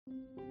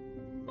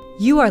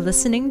You are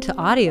listening to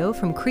audio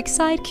from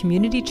Creekside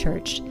Community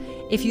Church.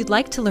 If you'd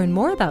like to learn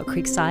more about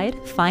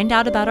Creekside, find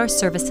out about our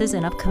services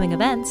and upcoming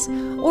events,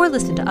 or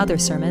listen to other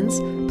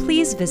sermons,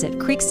 please visit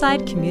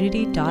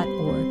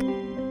creeksidecommunity.org.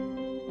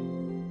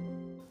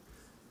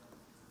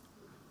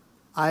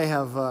 I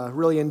have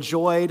really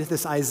enjoyed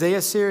this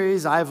Isaiah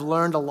series. I've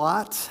learned a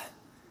lot.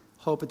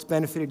 Hope it's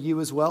benefited you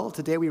as well.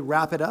 Today we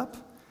wrap it up.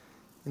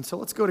 And so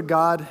let's go to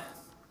God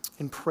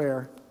in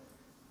prayer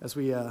as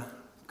we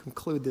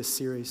conclude this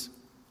series.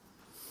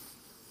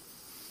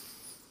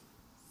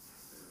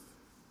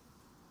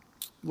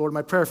 Lord,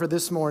 my prayer for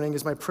this morning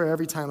is my prayer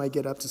every time I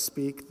get up to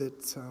speak,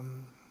 that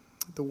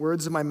the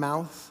words of my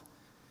mouth,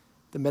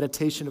 the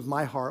meditation of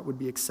my heart would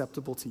be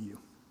acceptable to you.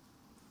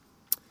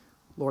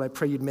 Lord, I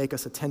pray you'd make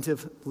us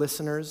attentive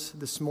listeners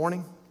this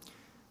morning.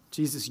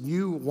 Jesus,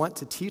 you want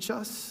to teach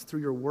us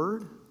through your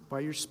word, by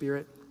your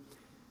Spirit.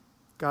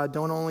 God,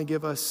 don't only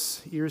give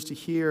us ears to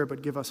hear,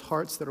 but give us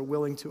hearts that are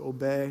willing to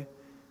obey.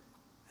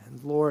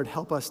 And Lord,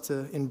 help us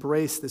to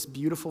embrace this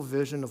beautiful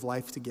vision of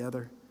life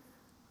together,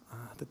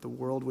 that the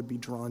world would be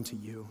drawn to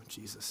you,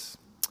 Jesus.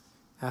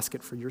 Ask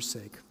it for your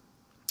sake.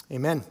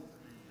 Amen.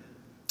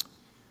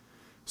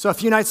 So a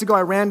few nights ago,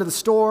 I ran to the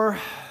store.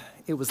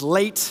 It was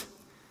late.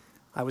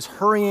 I was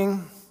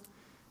hurrying.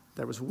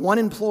 There was one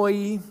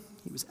employee.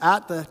 He was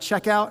at the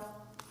checkout.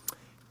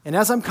 And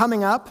as I'm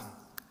coming up,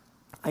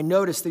 I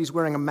noticed that he's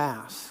wearing a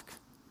mask.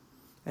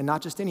 And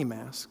not just any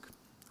mask,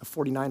 a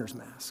 49ers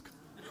mask.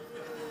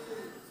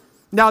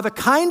 Now, the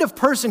kind of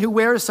person who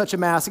wears such a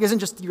mask isn't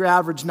just your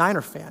average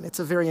Niner fan. It's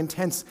a very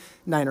intense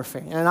Niner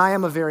fan. And I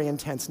am a very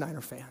intense Niner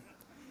fan.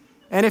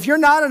 And if you're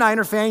not a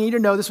Niner fan, you need to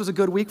know this was a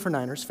good week for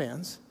Niners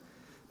fans.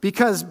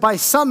 Because by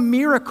some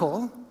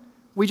miracle,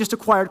 we just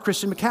acquired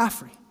Christian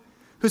McCaffrey,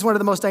 who's one of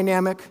the most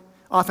dynamic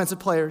offensive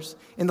players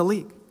in the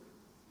league.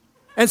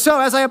 And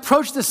so as I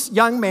approached this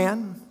young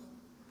man,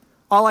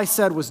 all I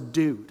said was,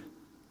 "Dude,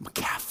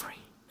 McCaffrey."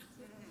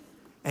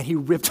 And he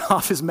ripped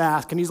off his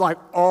mask, and he's like,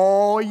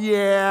 "Oh,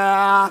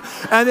 yeah."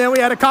 And then we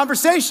had a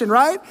conversation,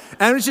 right?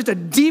 And it was just a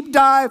deep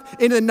dive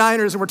into the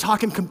Niners, and we're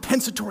talking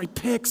compensatory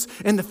picks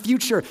in the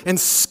future, and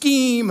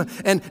scheme,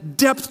 and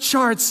depth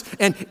charts,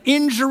 and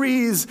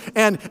injuries,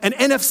 and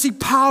NFC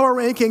power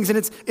rankings. And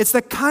it's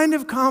the kind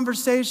of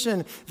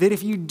conversation that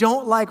if you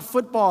don't like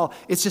football,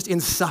 it's just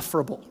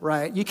insufferable,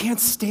 right? You can't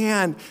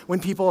stand when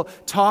people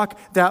talk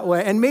that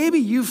way. And maybe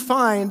you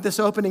find this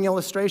opening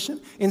illustration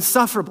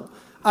insufferable.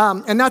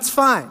 And that's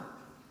fine.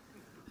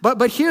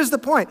 But here's the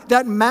point.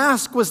 That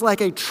mask was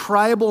like a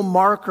tribal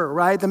marker,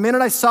 right? The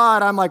minute I saw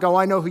it, I'm like, "Oh,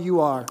 I know who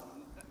you are.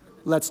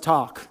 Let's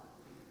talk."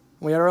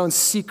 We had our own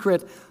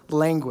secret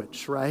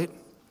language, right?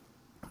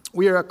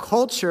 We are a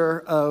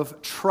culture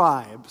of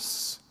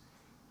tribes.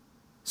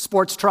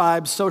 Sports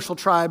tribes, social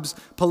tribes,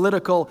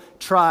 political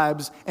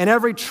tribes. And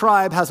every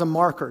tribe has a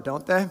marker,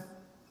 don't they?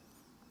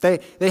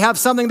 They have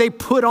something they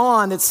put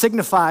on that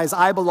signifies,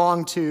 "I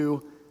belong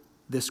to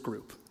this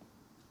group.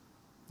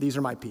 These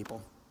are my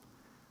people."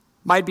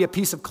 Might be a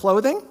piece of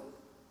clothing.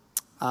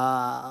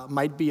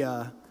 Might be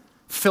a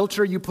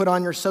filter you put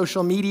on your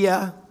social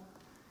media.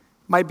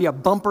 Might be a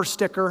bumper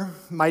sticker.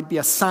 Might be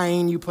a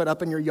sign you put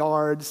up in your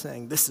yard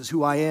saying, "This is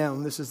who I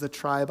am. This is the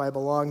tribe I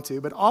belong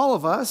to." But all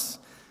of us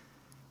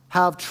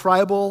have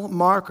tribal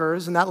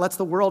markers, and that lets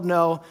the world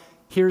know,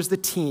 here's the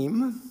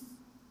team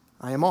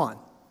I am on.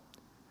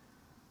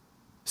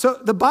 So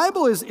the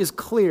Bible is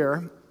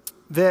clear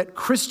that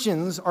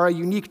Christians are a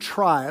unique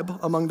tribe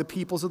among the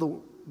peoples of the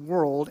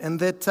world, and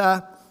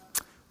that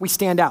we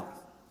stand out.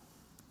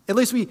 At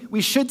least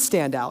we should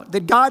stand out.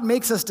 That God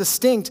makes us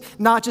distinct,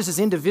 not just as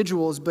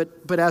individuals,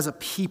 but as a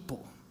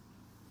people.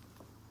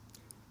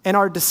 And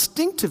our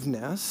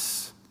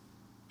distinctiveness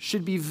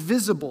should be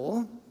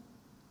visible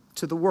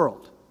to the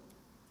world.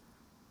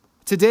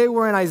 Today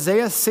we're in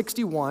Isaiah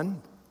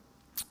 61.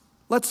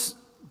 Let's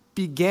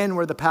begin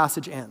where the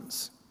passage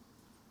ends.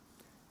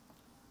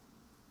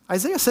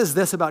 Isaiah says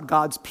this about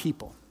God's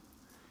people.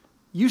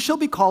 "You shall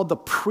be called the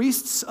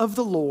priests of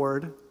the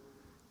Lord.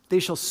 They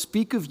shall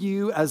speak of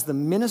you as the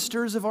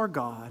ministers of our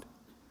God.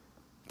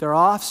 Their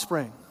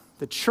offspring,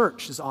 the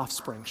church's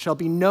offspring, shall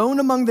be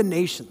known among the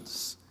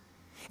nations,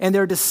 and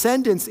their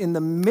descendants in the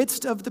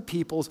midst of the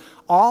peoples.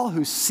 All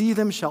who see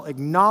them shall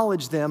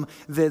acknowledge them,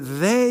 that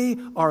they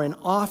are an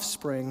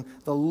offspring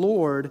the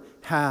Lord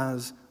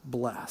has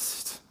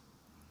blessed."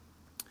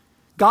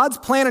 God's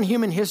plan in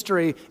human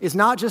history is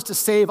not just to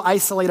save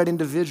isolated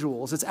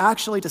individuals. It's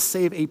actually to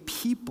save a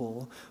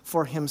people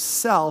for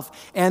himself,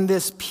 and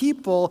this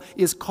people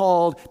is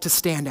called to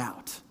stand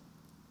out.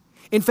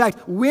 In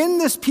fact, when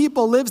this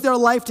people lives their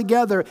life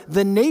together,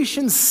 the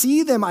nations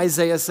see them,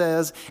 Isaiah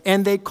says,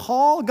 and they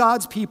call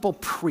God's people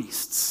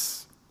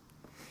priests.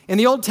 In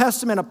the Old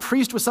Testament, a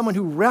priest was someone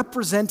who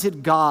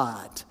represented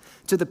God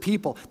to the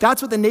people.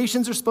 That's what the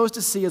nations are supposed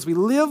to see. As we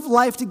live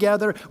life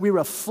together, we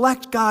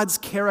reflect God's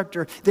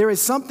character. There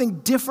is something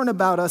different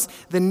about us.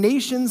 The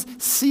nations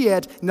see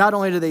it. Not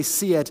only do they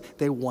see it,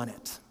 they want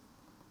it.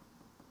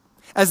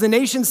 As the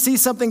nations see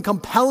something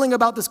compelling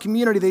about this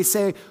community, they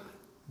say,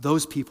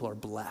 "Those people are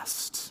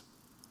blessed."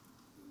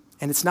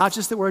 And it's not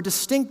just that we're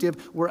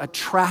distinctive, we're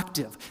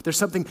attractive. There's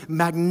something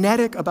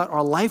magnetic about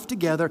our life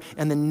together,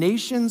 and the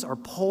nations are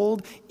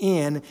pulled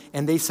in,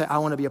 and they say, I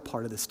want to be a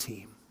part of this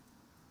team.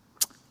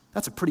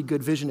 That's a pretty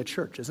good vision of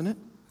church, isn't it?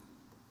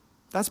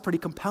 That's pretty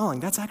compelling.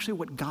 That's actually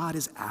what God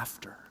is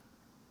after.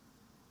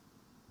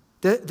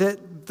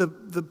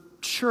 The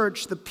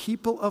church, the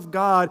people of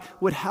God,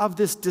 would have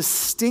this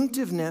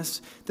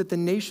distinctiveness that the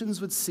nations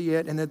would see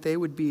it and that they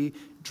would be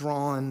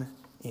drawn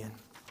in.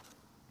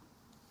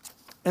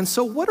 And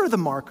so what are the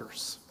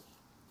markers?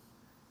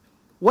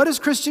 What does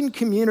Christian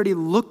community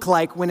look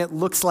like when it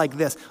looks like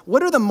this?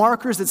 What are the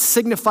markers that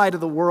signify to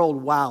the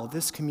world, wow,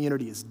 this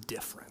community is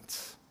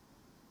different,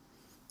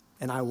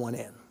 and I want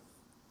in?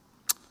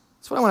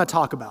 That's what I want to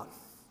talk about.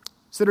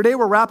 So today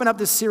we're wrapping up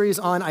this series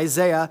on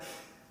Isaiah.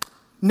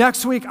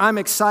 Next week, I'm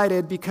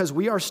excited because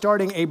we are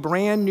starting a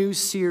brand new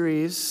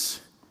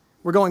series.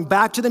 We're going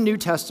back to the New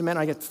Testament.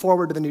 I get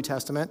forward to the New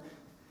Testament.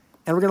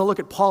 And we're going to look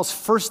at Paul's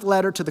first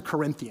letter to the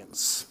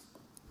Corinthians.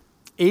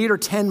 8 or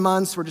 10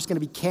 months, we're just going to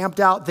be camped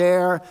out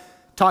there,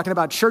 talking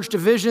about church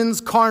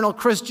divisions, carnal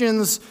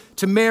Christians,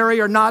 to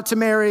marry or not to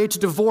marry, to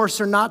divorce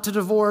or not to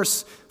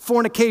divorce,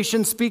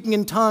 fornication, speaking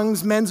in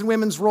tongues, men's and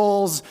women's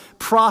roles,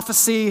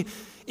 prophecy,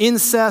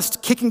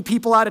 incest, kicking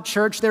people out of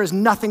church. There is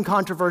nothing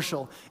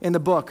controversial in the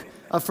book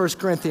of 1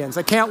 Corinthians.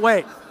 I can't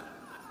wait.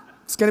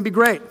 It's going to be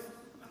great.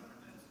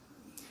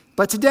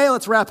 But today,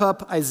 let's wrap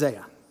up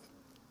Isaiah.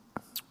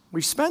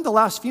 We've spent the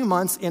last few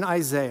months in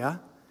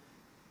Isaiah,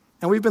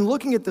 and we've been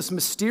looking at this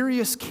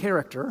mysterious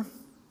character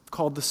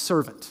called the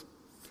servant.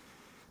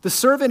 The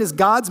servant is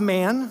God's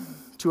man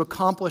to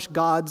accomplish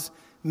God's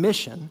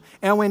mission.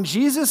 And when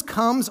Jesus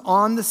comes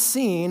on the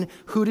scene,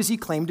 who does he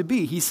claim to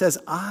be? He says,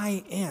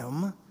 I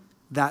am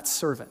that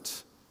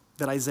servant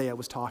that Isaiah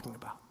was talking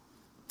about.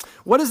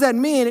 What does that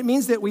mean? It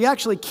means that we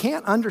actually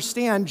can't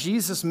understand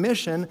Jesus'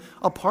 mission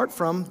apart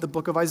from the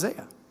book of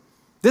Isaiah.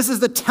 This is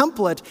the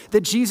template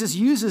that Jesus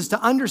uses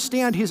to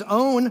understand his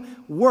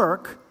own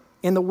work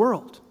in the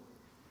world.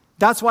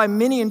 That's why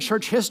many in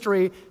church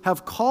history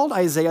have called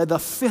Isaiah the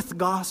fifth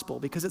gospel,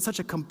 because it's such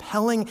a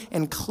compelling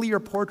and clear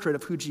portrait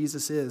of who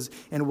Jesus is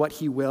and what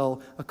he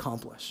will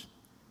accomplish.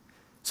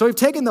 So we've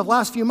taken the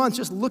last few months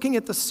just looking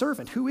at the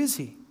servant. Who is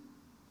he?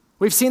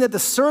 We've seen that the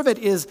servant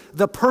is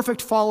the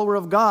perfect follower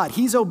of God.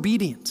 He's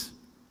obedient.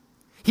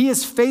 He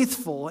is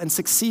faithful and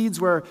succeeds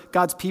where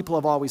God's people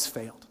have always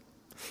failed.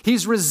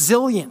 He's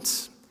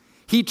resilient.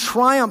 He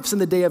triumphs in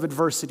the day of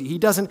adversity. He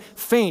doesn't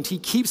faint. He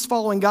keeps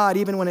following God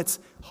even when it's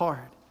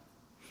hard.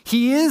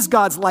 He is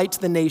God's light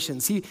to the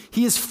nations. He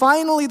is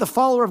finally the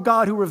follower of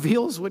God who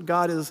reveals what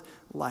God is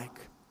like.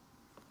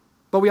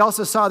 But we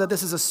also saw that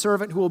this is a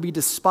servant who will be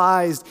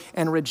despised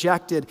and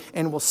rejected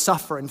and will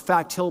suffer. In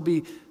fact, he'll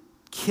be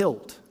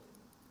killed.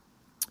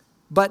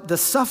 But the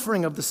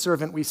suffering of the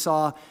servant we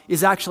saw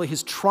is actually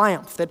his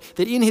triumph, that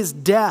in his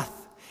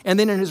death and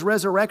then in his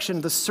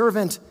resurrection, the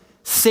servant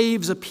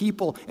saves a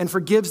people and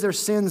forgives their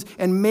sins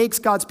and makes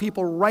God's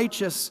people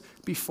righteous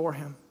before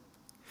him.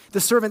 The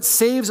servant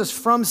saves us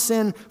from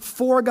sin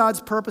for God's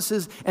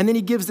purposes, and then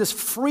he gives this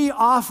free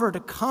offer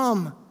to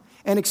come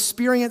and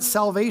experience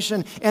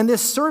salvation. And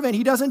this servant,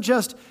 he doesn't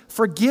just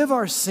forgive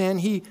our sin,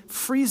 he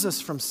frees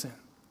us from sin.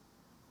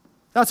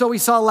 That's what we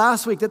saw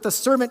last week, that the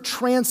servant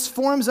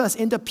transforms us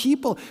into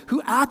people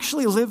who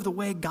actually live the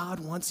way God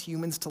wants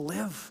humans to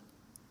live.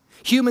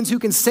 Humans who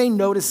can say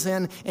no to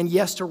sin and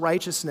yes to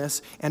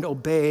righteousness and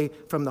obey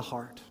from the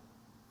heart.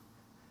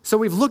 So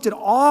we've looked at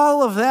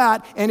all of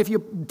that, and if you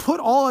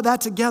put all of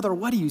that together,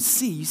 what do you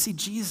see? You see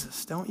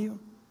Jesus, don't you?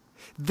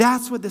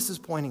 That's what this is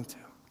pointing to.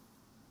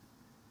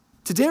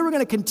 Today we're going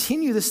to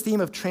continue this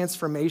theme of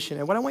transformation,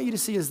 and what I want you to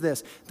see is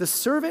this. The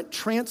servant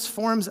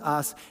transforms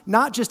us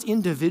not just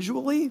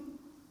individually,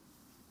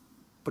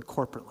 but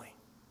corporately.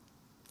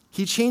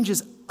 He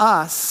changes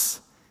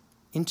us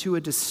into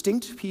a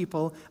distinct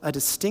people, a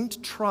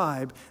distinct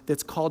tribe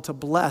that's called to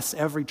bless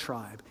every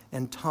tribe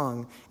and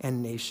tongue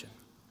and nation.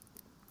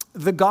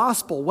 The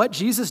gospel, what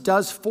Jesus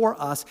does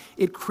for us,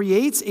 it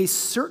creates a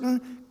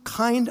certain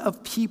kind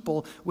of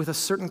people with a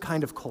certain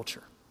kind of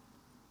culture.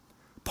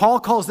 Paul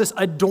calls this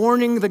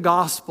adorning the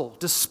gospel,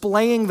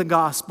 displaying the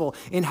gospel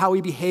in how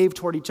we behave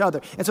toward each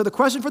other. And so the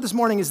question for this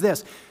morning is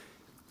this.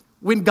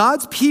 When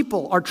God's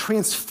people are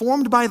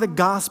transformed by the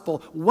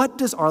gospel, what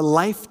does our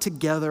life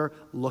together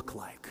look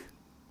like?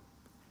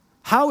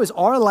 How is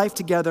our life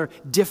together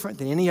different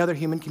than any other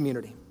human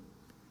community?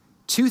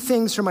 Two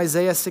things from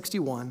Isaiah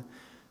 61.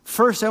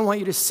 First, I want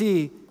you to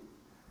see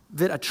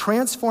that a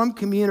transformed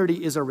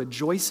community is a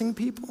rejoicing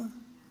people.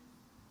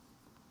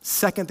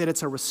 Second, that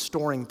it's a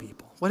restoring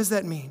people. What does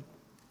that mean?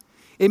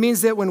 It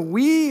means that when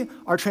we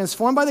are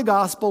transformed by the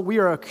gospel, we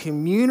are a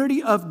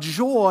community of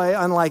joy,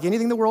 unlike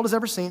anything the world has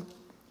ever seen.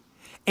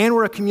 And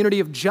we're a community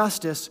of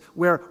justice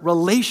where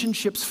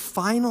relationships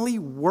finally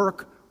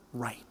work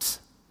right.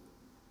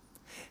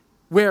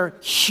 Where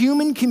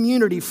human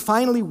community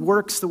finally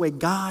works the way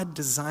God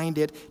designed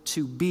it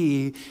to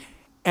be.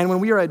 And when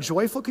we are a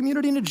joyful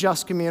community and a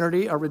just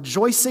community, a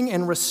rejoicing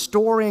and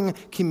restoring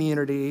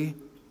community,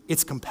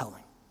 it's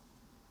compelling.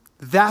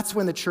 That's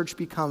when the church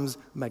becomes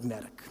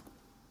magnetic.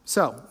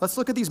 So let's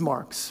look at these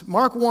marks.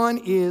 Mark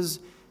 1 is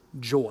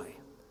joy.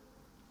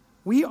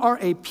 We are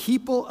a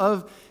people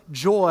of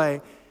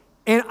joy.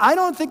 And I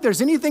don't think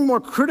there's anything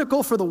more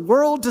critical for the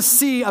world to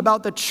see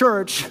about the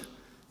church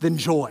than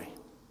joy.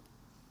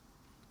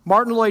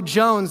 Martin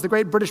Lloyd-Jones, the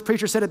great British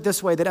preacher, said it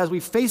this way, that as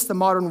we face the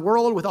modern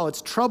world with all its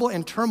trouble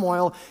and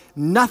turmoil,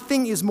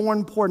 nothing is more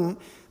important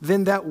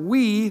than that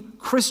we,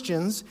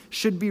 Christians,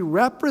 should be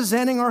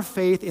representing our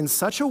faith in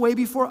such a way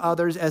before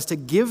others as to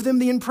give them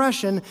the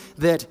impression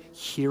that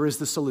here is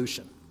the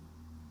solution.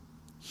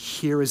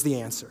 Here is the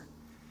answer.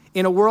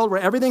 In a world where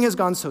everything has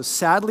gone so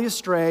sadly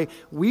astray,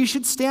 we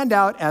should stand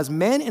out as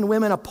men and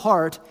women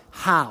apart.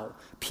 How?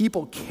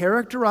 People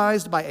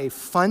characterized by a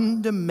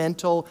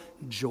fundamental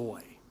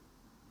joy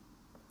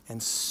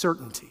and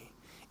certainty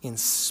in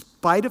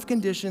spite of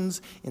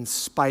conditions, in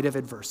spite of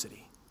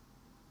adversity.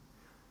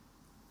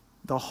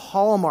 The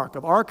hallmark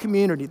of our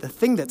community, the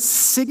thing that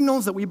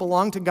signals that we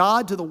belong to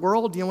God, to the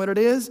world, do you know what it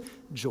is?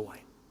 Joy.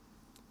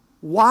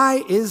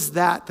 Why is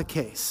that the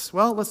case?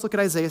 Well, let's look at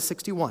Isaiah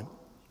 61.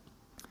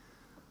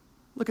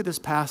 Look at this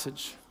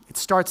passage. It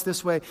starts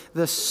this way.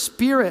 The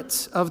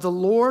Spirit of the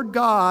Lord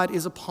God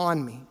is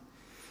upon me,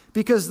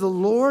 because the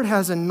Lord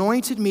has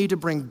anointed me to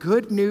bring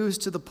good news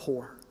to the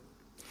poor.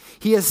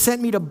 He has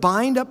sent me to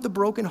bind up the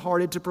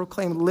brokenhearted, to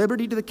proclaim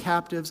liberty to the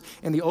captives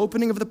and the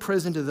opening of the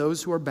prison to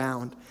those who are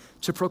bound,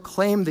 to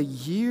proclaim the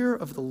year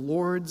of the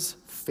Lord's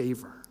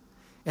favor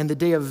and the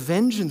day of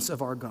vengeance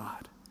of our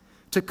God,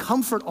 to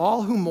comfort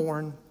all who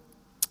mourn,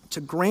 to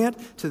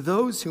grant to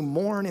those who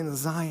mourn in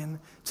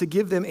Zion, to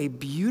give them a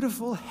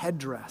beautiful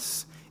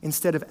headdress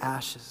instead of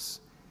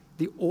ashes,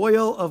 the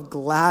oil of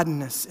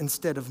gladness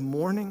instead of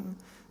mourning,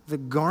 the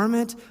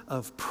garment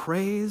of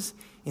praise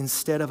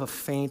instead of a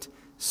faint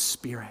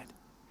spirit.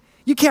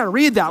 You can't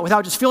read that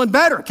without just feeling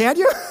better, can't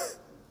you?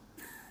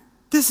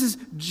 This is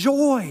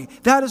joy.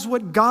 That is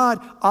what God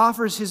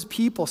offers his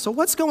people. So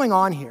what's going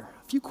on here?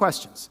 A few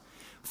questions.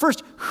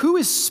 First, who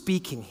is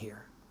speaking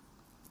here?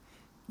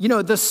 You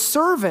know, the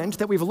servant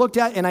that we've looked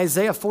at in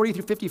Isaiah 40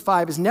 through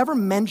 55 is never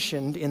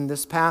mentioned in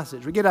this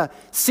passage. We get a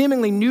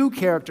seemingly new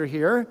character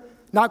here,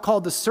 not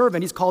called the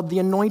servant, he's called the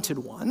anointed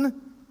one.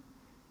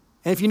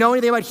 And if you know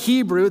anything about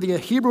Hebrew, the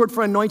Hebrew word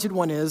for anointed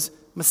one is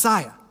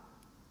Messiah.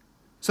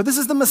 So this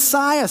is the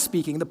Messiah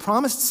speaking, the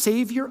promised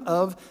Savior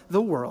of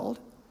the world.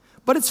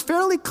 But it's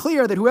fairly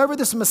clear that whoever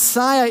this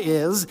Messiah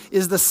is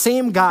the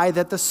same guy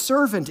that the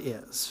servant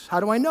is. How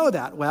do I know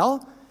that?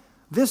 Well,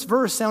 this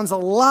verse sounds a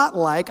lot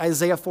like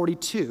Isaiah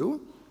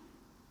 42,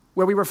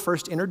 where we were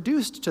first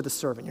introduced to the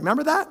servant. You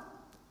remember that?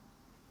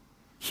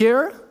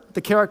 Here,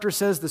 the character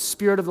says, the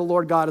Spirit of the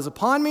Lord God is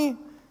upon me.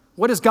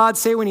 What does God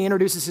say when he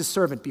introduces his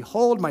servant?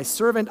 Behold, my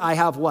servant, I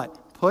have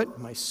what? Put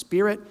my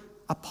Spirit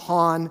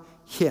upon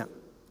him.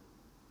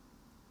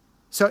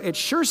 So it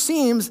sure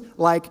seems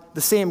like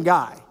the same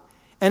guy.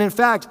 And in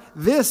fact,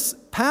 this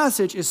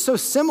passage is so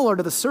similar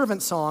to the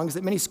servant songs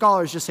that many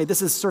scholars just say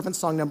this is servant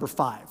song number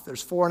 5.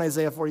 There's 4 in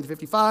Isaiah 40 to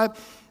 55.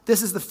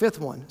 This is the 5th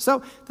one.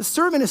 So the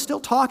servant is still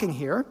talking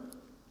here.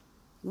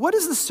 What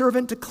does the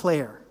servant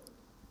declare?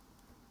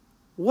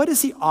 What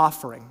is he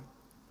offering?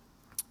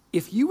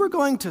 If you were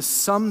going to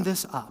sum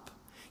this up,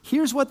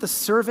 here's what the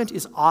servant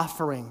is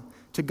offering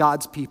to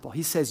God's people.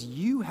 He says,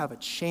 you have a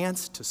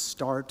chance to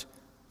start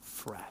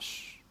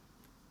fresh.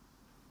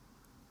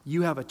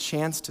 You have a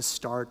chance to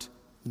start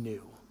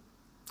new.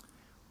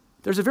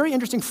 There's a very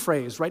interesting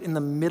phrase right in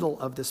the middle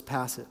of this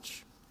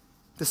passage.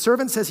 The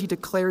servant says he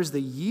declares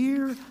the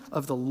year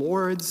of the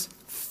Lord's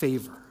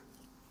favor.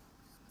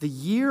 The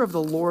year of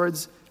the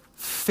Lord's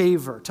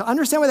favor. To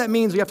understand what that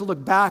means, we have to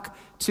look back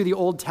to the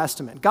Old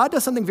Testament. God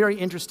does something very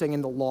interesting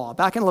in the law.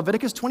 Back in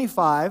Leviticus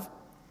 25,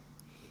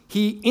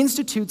 he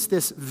institutes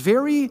this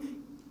very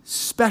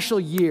special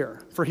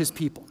year for his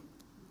people.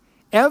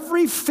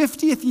 Every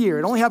 50th year,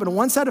 it only happened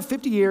once out of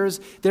 50 years,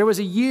 there was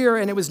a year,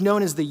 and it was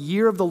known as the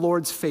year of the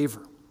Lord's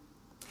favor,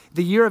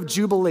 the year of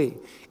Jubilee.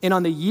 And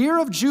on the year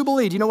of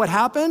Jubilee, do you know what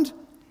happened?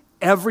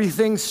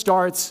 Everything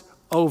starts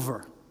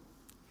over.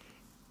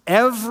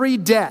 Every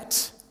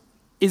debt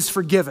is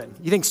forgiven.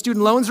 You think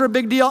student loans are a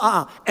big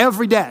deal?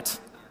 Every debt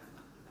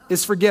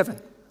is forgiven.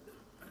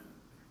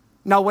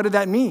 Now, what did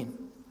that mean?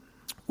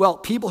 Well,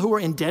 people who were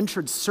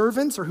indentured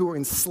servants or who were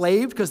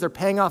enslaved because they're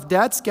paying off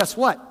debts, guess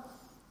what?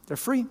 They're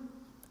free.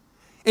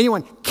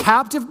 Anyone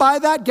captive by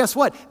that, guess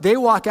what? They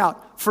walk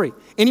out free.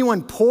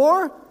 Anyone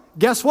poor,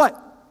 guess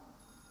what?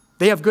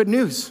 They have good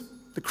news.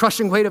 The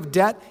crushing weight of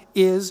debt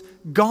is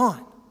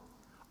gone.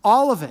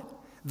 All of it.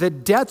 The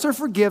debts are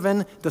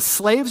forgiven. The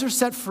slaves are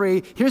set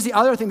free. Here's the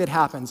other thing that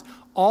happens.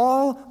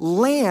 All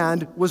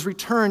land was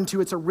returned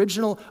to its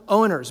original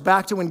owners,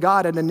 back to when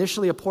God had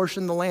initially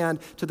apportioned the land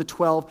to the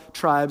 12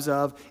 tribes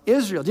of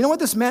Israel. Do you know what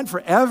this meant for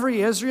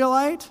every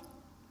Israelite?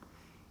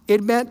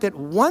 It meant that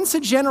once a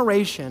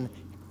generation,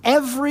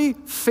 every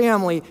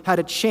family had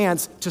a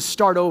chance to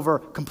start over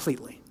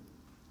completely.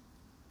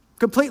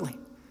 Completely.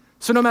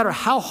 So no matter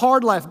how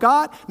hard life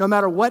got, no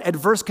matter what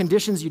adverse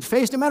conditions you'd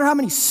faced, no matter how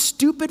many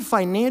stupid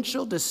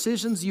financial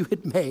decisions you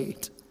had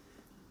made,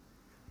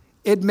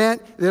 It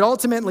meant that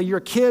ultimately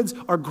your kids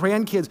or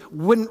grandkids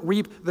wouldn't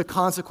reap the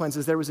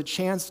consequences. There was a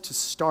chance to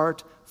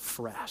start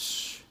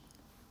fresh.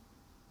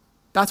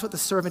 That's what the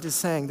servant is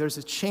saying. There's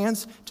a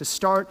chance to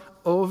start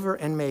over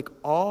and make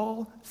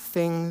all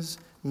things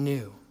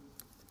new.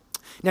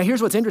 Now,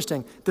 here's what's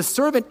interesting. The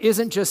servant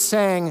isn't just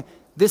saying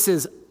this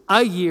is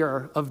a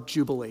year of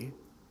Jubilee,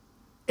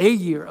 a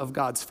year of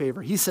God's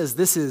favor. He says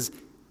this is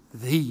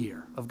the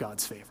year of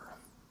God's favor.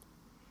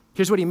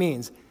 Here's what he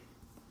means.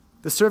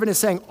 The servant is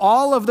saying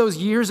all of those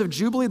years of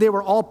Jubilee, they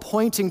were all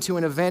pointing to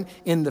an event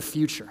in the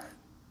future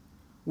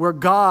where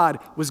God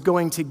was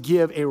going to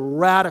give a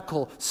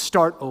radical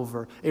start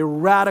over, a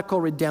radical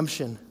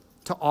redemption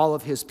to all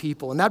of his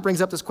people. And that brings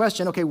up this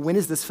question, okay, when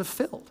is this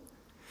fulfilled?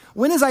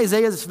 When is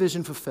Isaiah's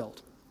vision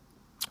fulfilled?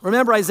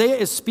 Remember, Isaiah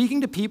is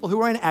speaking to people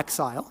who are in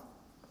exile.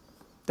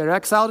 They're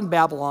exiled in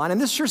Babylon,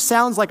 and this sure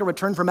sounds like a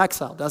return from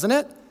exile, doesn't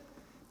it?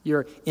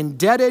 You're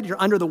indebted,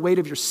 you're under the weight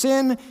of your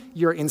sin,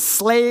 you're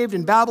enslaved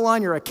in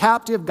Babylon, you're a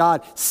captive.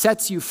 God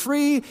sets you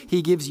free,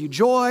 he gives you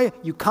joy,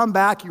 you come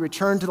back, you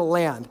return to the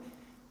land.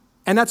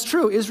 And that's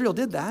true, Israel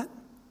did that.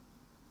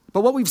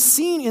 But what we've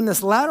seen in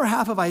this latter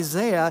half of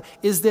Isaiah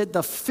is that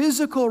the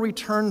physical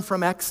return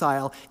from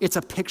exile, it's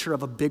a picture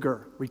of a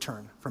bigger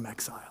return from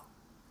exile.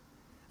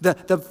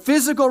 The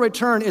physical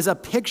return is a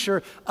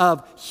picture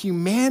of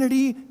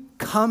humanity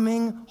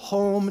coming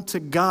home to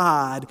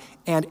God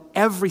and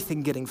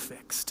everything getting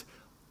fixed.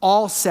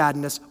 All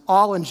sadness,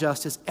 all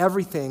injustice,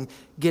 everything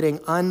getting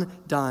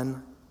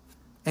undone,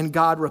 and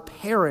God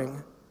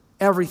repairing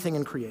everything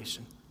in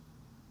creation.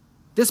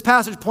 This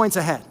passage points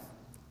ahead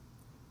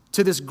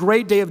to this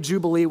great day of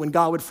Jubilee when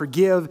God would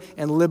forgive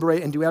and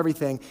liberate and do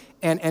everything.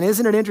 And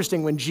isn't it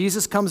interesting when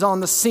Jesus comes on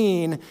the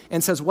scene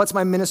and says, "What's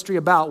my ministry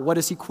about?" What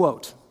does he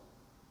quote?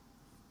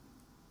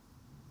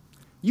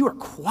 You are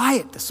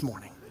quiet this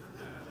morning.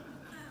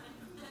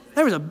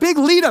 There was a big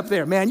lead up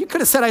there, man. You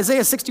could have said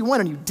Isaiah 61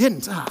 and you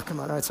didn't. Oh, come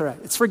on, all right, it's all right.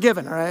 It's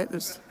forgiven, all right?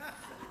 There's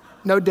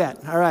no debt,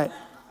 all right.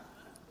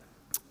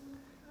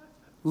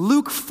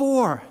 Luke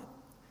 4,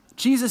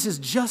 Jesus is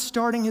just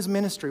starting his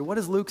ministry. What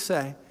does Luke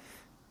say?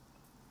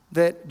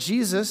 That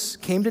Jesus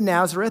came to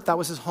Nazareth, that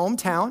was his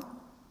hometown.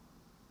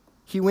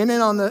 He went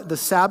in on the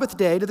Sabbath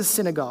day to the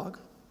synagogue,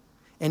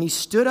 and he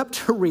stood up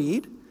to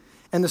read,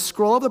 and the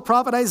scroll of the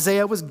prophet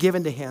Isaiah was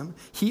given to him.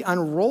 He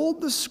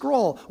unrolled the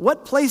scroll.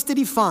 What place did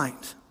he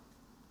find?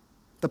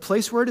 The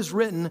place where it is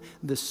written,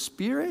 "The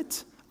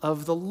Spirit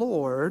of the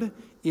Lord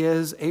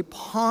is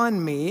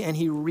upon me." And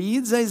he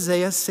reads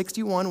Isaiah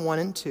 61, 1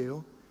 and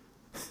 2.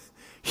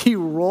 He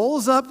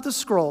rolls up the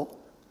scroll.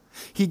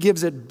 He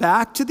gives it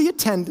back to the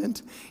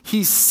attendant.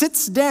 He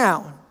sits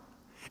down,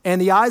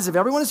 and the eyes of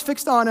everyone is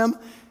fixed on him,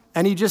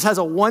 and he just has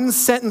a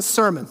one-sentence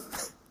sermon.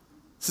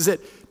 This is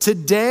it.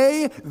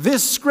 Today,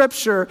 this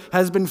scripture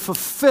has been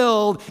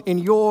fulfilled in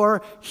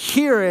your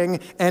hearing.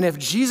 And if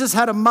Jesus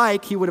had a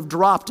mic, he would have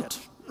dropped it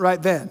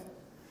right then.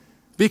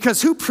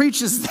 Because who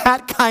preaches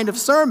that kind of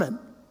sermon?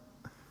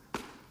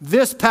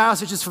 This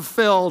passage is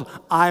fulfilled.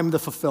 I'm the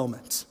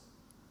fulfillment.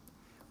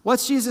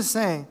 What's Jesus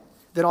saying?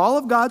 That all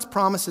of God's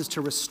promises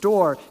to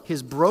restore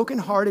his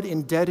brokenhearted,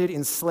 indebted,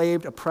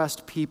 enslaved,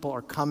 oppressed people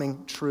are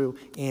coming true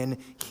in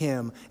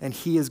him. And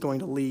he is going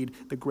to lead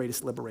the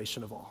greatest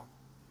liberation of all.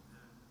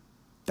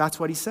 That's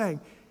what he's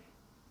saying.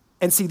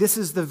 And see, this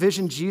is the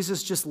vision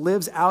Jesus just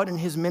lives out in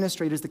his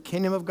ministry. It is the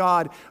kingdom of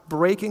God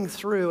breaking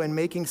through and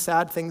making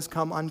sad things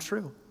come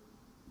untrue.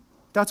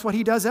 That's what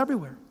he does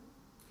everywhere.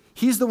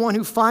 He's the one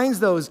who finds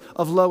those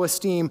of low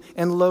esteem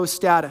and low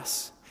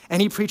status.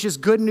 And he preaches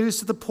good news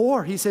to the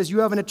poor. He says, you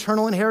have an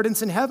eternal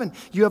inheritance in heaven.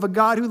 You have a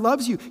God who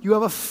loves you. You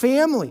have a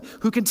family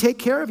who can take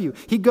care of you.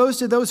 He goes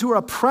to those who are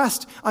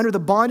oppressed under the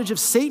bondage of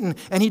Satan,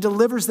 and he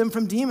delivers them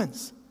from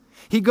demons.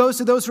 He goes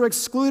to those who are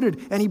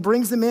excluded, and he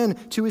brings them in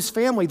to his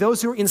family.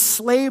 Those who are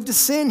enslaved to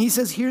sin, he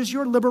says, here's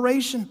your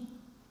liberation.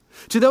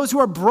 To those who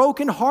are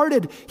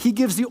brokenhearted, he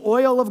gives the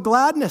oil of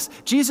gladness.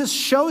 Jesus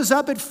shows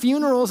up at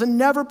funerals and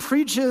never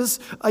preaches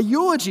a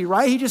eulogy,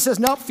 right? He just says,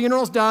 nope,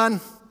 funeral's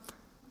done.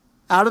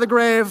 Out of the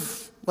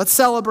grave. Let's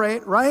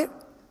celebrate, right?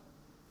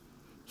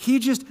 He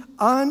just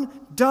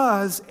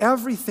undoes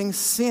everything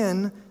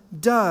sin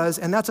does,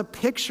 and that's a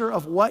picture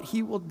of what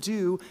he will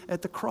do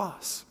at the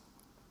cross,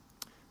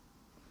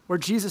 where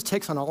Jesus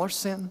takes on all our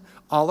sin,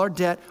 all our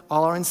debt,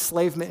 all our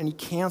enslavement, and he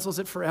cancels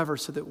it forever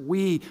so that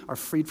we are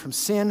freed from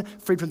sin,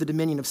 freed from the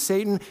dominion of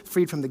Satan,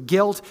 freed from the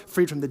guilt,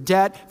 freed from the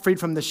debt, freed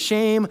from the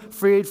shame,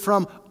 freed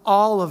from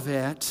all of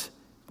it.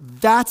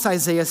 That's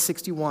Isaiah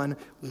 61,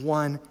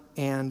 1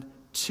 and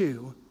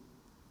 2.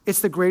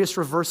 It's the greatest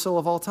reversal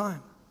of all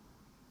time.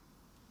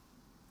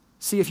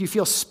 See, if you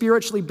feel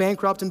spiritually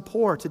bankrupt and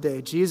poor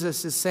today,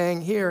 Jesus is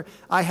saying here,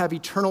 I have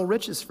eternal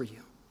riches for you.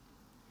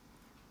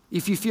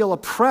 If you feel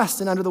oppressed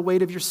and under the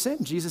weight of your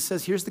sin, Jesus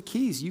says, here's the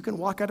keys. You can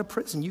walk out of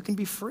prison. You can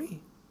be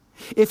free.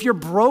 If you're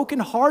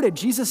brokenhearted,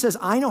 Jesus says,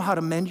 I know how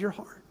to mend your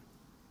heart.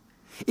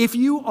 If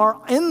you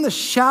are in the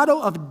shadow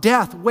of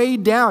death,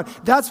 weighed down,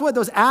 that's what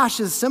those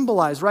ashes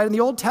symbolize, right? In the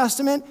Old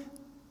Testament,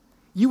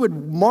 You would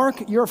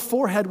mark your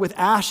forehead with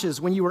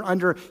ashes when you were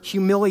under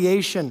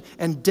humiliation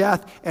and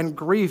death and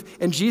grief.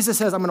 And Jesus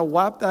says, I'm going to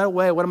wipe that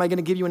away. What am I going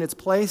to give you in its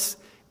place?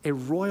 A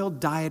royal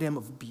diadem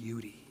of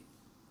beauty.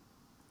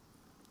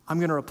 I'm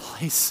going to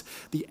replace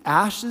the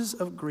ashes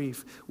of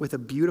grief with a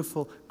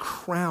beautiful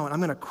crown. I'm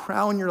going to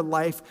crown your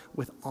life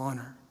with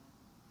honor.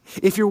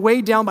 If you're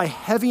weighed down by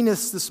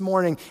heaviness this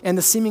morning and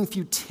the seeming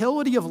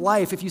futility of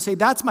life, if you say,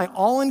 that's my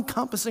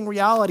all-encompassing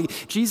reality,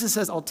 Jesus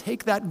says, I'll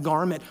take that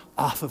garment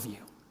off of you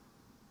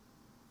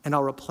and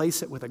I'll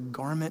replace it with a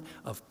garment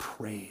of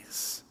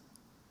praise.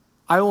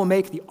 I will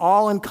make the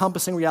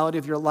all-encompassing reality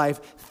of your life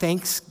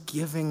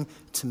thanksgiving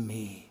to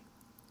me.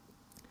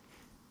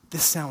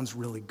 This sounds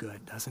really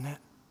good, doesn't it?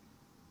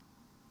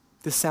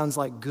 This sounds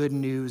like good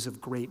news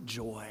of great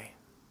joy.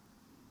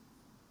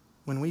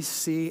 When we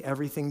see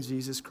everything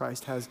Jesus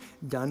Christ has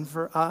done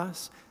for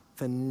us,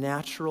 the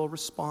natural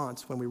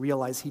response when we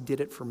realize he did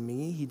it for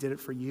me, he did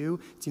it for you,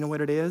 do you know what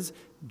it is?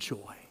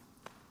 Joy.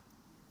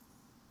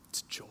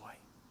 It's joy.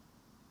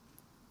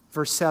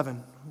 Verse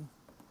 7,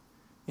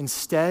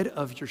 instead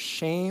of your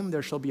shame,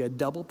 there shall be a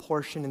double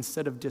portion.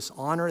 Instead of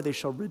dishonor, they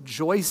shall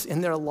rejoice in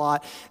their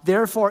lot.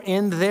 Therefore,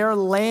 in their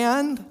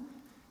land,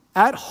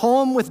 at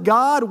home with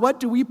God, what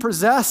do we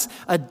possess?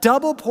 A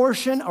double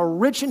portion, a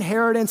rich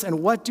inheritance,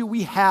 and what do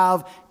we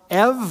have?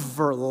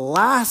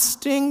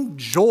 Everlasting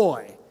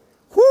joy.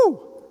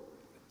 Whoo!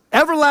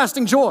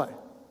 Everlasting joy.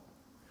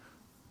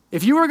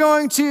 If you were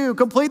going to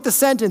complete the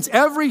sentence,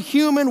 every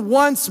human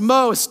wants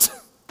most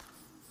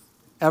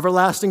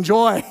everlasting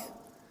joy.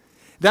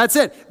 That's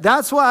it.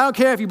 That's why I don't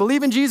care if you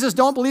believe in Jesus,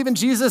 don't believe in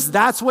Jesus,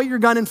 that's what you're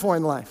gunning for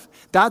in life.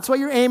 That's what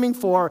you're aiming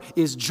for,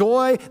 is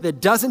joy that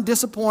doesn't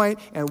disappoint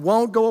and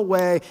won't go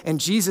away. And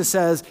Jesus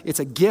says, it's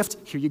a gift,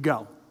 here you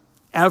go.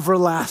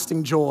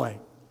 Everlasting joy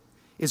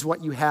is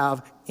what you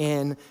have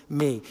in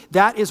me.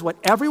 That is what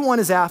everyone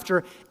is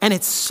after, and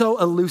it's so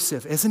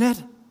elusive, isn't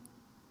it?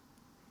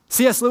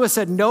 C.S. Lewis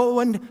said, no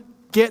one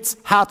gets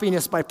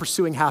happiness by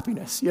pursuing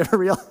happiness. You ever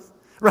realize?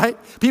 Right?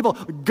 People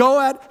go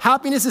at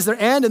happiness as their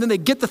end, and then they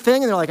get the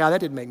thing, and they're like, that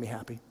didn't make me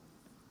happy.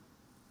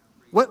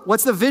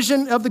 What's the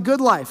vision of the good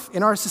life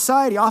in our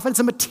society? Often it's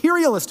a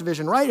materialist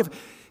vision, right? If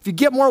you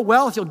get more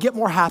wealth, you'll get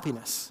more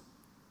happiness.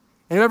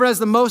 And whoever has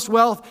the most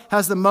wealth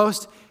has the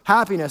most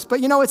happiness.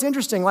 But you know, it's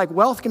interesting, like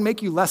wealth can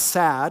make you less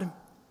sad.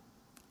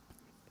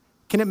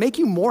 Can it make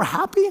you more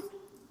happy?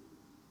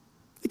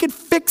 It can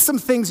fix some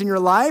things in your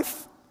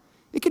life.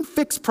 It can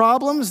fix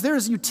problems.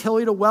 There's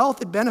utility to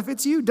wealth. It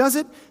benefits you. Does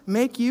it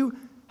make you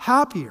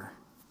happier?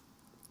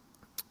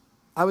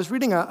 I was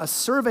reading a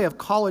survey of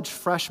college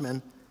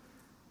freshmen.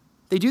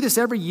 They do this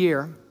every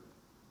year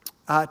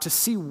to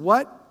see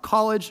what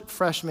college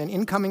freshmen,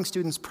 incoming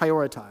students,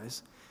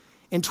 prioritize.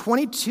 In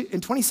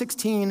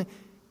 2016,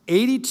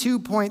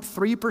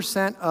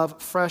 82.3%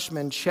 of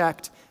freshmen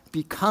checked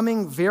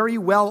becoming very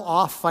well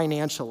off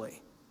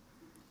financially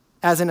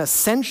as an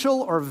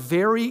essential or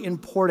very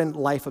important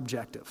life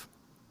objective.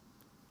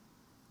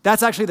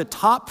 That's actually the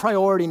top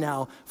priority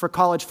now for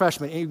college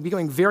freshmen,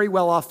 becoming very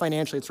well off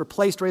financially. It's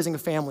replaced raising a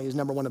family as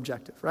number one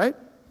objective, right?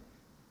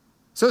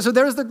 So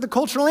there's the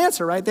cultural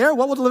answer right there.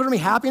 What will deliver me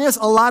happiness?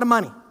 A lot of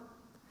money.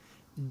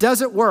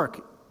 Does it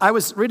work? I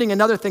was reading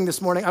another thing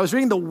this morning. I was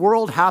reading the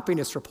World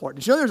Happiness Report.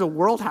 Did you know there's a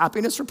World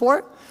Happiness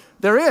Report?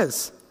 There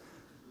is.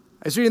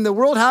 I was reading the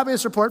World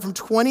Happiness Report from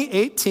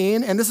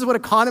 2018, and this is what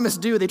economists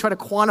do. They try to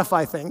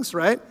quantify things,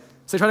 right?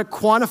 So they try to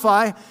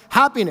quantify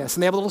happiness,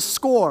 and they have a little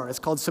score. It's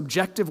called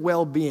subjective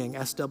well-being,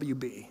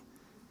 SWB.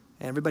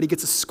 And everybody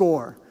gets a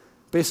score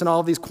based on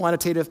all of these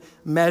quantitative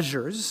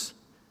measures.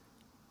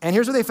 And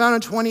here's what they found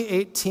in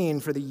 2018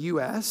 for the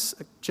U.S.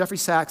 Jeffrey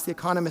Sachs, the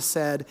economist,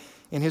 said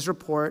in his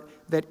report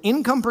that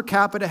income per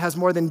capita has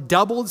more than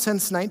doubled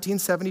since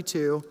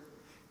 1972.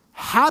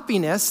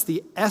 Happiness,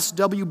 the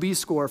SWB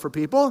score for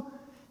people,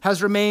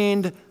 has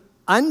remained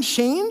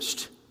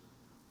unchanged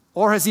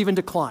or has even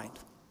declined.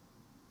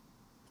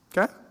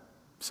 Okay?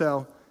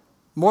 So,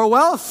 more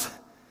wealth?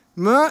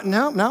 No,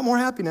 not more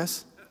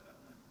happiness.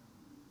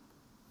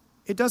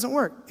 It doesn't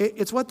work.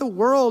 It's what the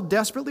world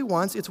desperately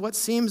wants. It's what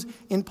seems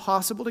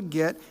impossible to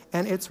get,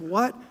 and it's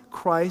what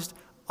Christ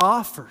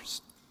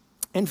offers.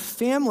 And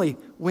family,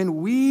 when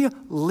we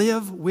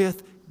live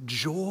with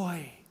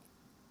joy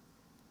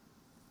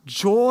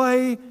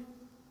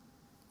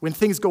when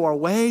things go our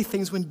way,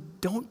 things when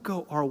don't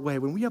go our way,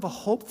 when we have a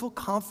hopeful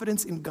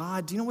confidence in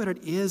God, do you know what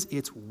it is?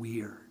 It's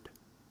weird.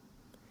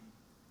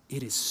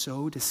 It is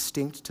so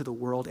distinct to the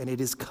world, and it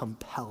is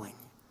compelling.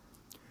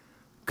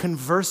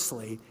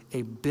 Conversely,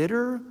 a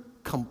bitter,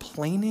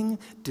 complaining,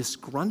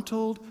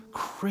 disgruntled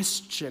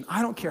Christian,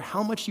 I don't care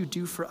how much you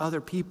do for other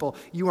people,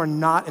 you are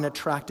not an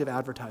attractive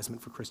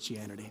advertisement for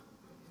Christianity.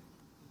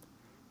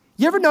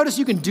 You ever notice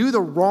you can do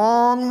the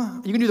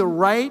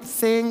right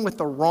thing with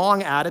the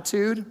wrong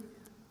attitude?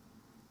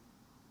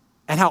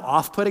 And how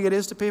off-putting it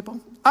is to people?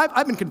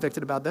 I've been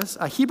convicted about this.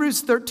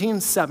 Hebrews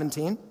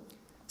 13:17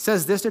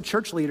 says this to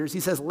church leaders. He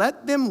says,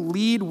 let them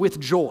lead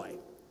with joy.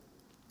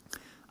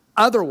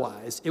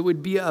 Otherwise, it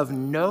would be of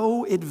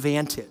no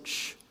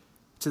advantage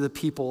to the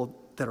people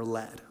that are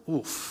led.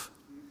 Oof.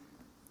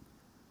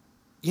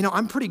 You know,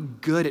 I'm pretty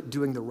good at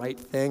doing the right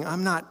thing.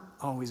 I'm not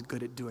always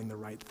good at doing the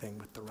right thing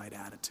with the right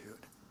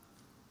attitude,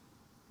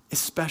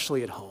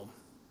 especially at home.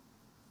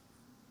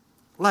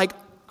 Like,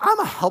 I'm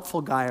a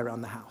helpful guy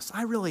around the house.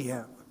 I really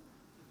am,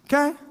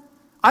 okay?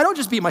 I don't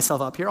just beat myself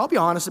up here. I'll be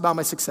honest about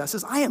my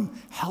successes. I am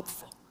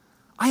helpful.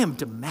 I am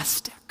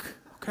domestic,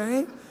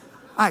 okay?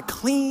 I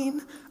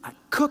clean, I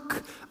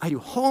cook, I do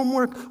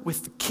homework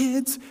with the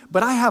kids,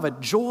 but I have a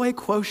joy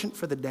quotient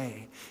for the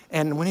day.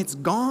 And when it's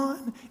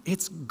gone,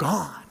 it's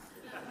gone.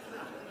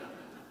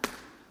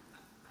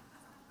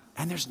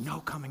 And there's no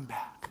coming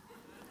back.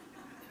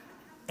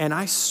 And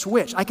I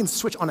can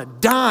switch on a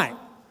dime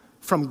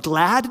from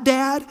glad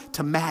dad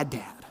to mad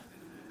dad.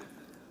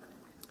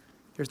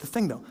 Here's the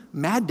thing though,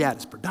 mad dad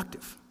is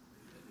productive.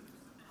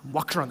 I'm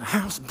walking around the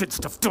house, I'm getting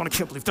stuff done, I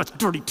can't believe that's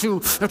dirty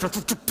too.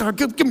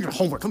 Give me your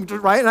homework,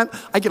 right? And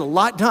I get a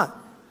lot done.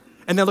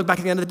 And then I look back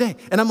at the end of the day,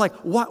 and I'm like,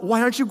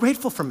 why aren't you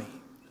grateful for me?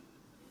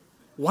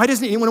 Why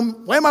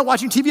am I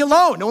watching TV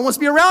alone? No one wants to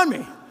be around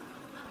me.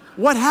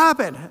 What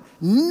happened?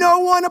 No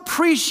one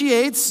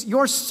appreciates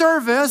your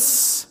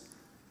service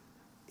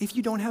if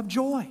you don't have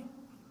joy.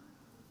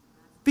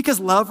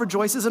 Because love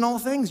rejoices in all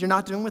things. You're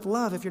not doing it with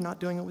love if you're not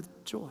doing it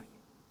with joy.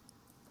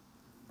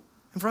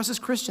 And for us as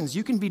Christians,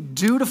 you can be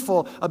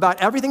dutiful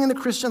about everything in the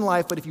Christian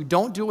life, but if you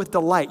don't do it with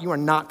delight, you are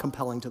not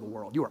compelling to the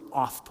world. You are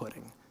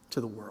off-putting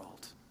to the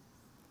world.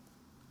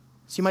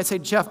 So you might say,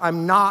 Jeff,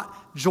 I'm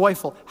not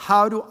joyful.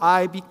 How do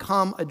I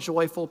become a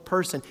joyful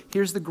person?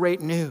 Here's the great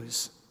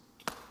news.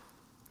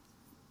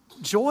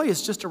 Joy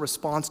is just a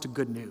response to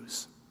good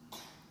news,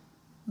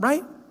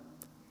 right?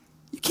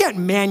 You can't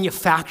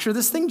manufacture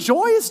this thing.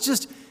 Joy is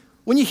just,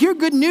 when you hear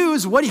good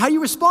news, how do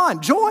you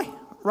respond? Joy,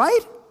 right?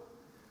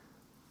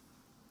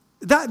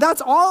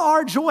 That's all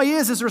our joy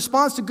is a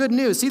response to good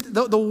news. See,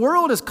 the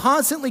world is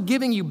constantly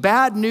giving you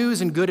bad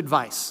news and good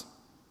advice.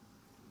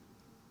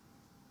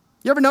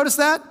 You ever notice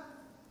that?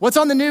 What's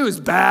on the news?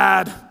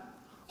 Bad,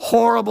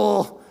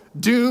 horrible,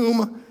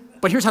 doom.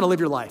 But here's how to live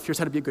your life. Here's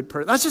how to be a good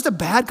person. That's just a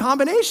bad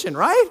combination,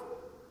 right?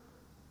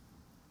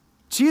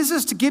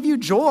 Jesus, to give you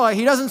joy,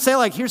 he doesn't say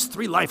like, here's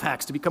 3 life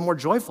hacks to become more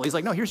joyful. He's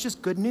like, no, here's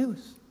just good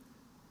news.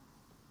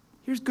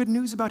 Here's good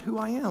news about who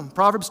I am.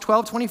 Proverbs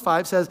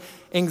 12:25 says,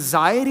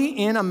 anxiety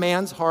in a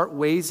man's heart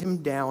weighs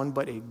him down,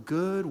 but a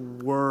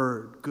good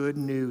word, good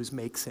news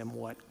makes him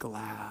what?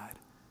 Glad.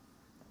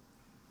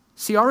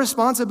 See, our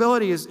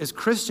responsibility as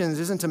Christians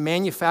isn't to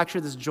manufacture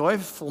this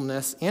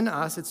joyfulness in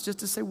us. It's just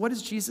to say, what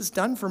has Jesus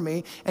done for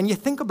me? And you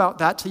think about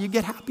that till you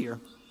get happier.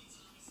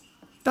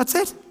 That's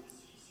it.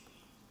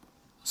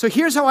 So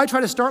here's how I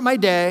try to start my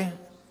day,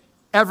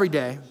 every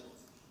day,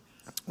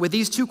 with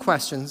these 2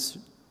 questions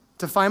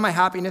to find my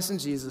happiness in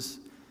Jesus.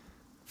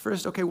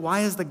 First, okay,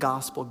 why is the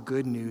gospel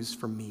good news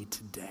for me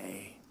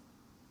today?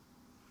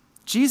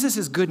 Jesus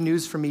is good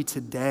news for me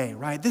today,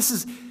 right?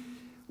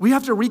 We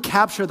have to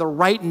recapture the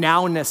right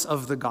nowness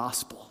of the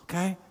gospel,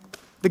 okay?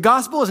 The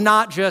gospel is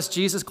not just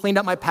Jesus cleaned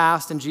up my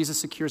past and Jesus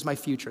secures my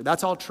future.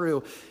 That's all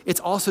true. It's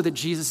also that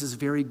Jesus is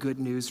very good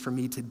news for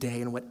me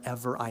today and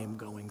whatever I am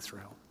going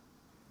through.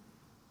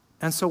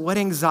 And so what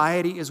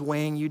anxiety is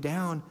weighing you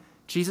down?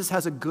 Jesus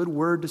has a good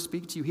word to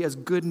speak to you. He has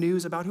good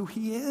news about who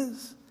he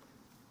is.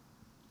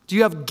 Do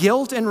you have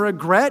guilt and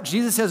regret?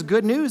 Jesus has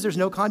good news. There's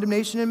no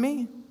condemnation in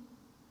me.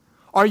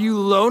 Are you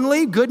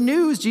lonely? Good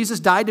news. Jesus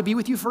died to be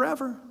with you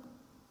forever.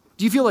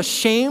 Do you feel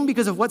ashamed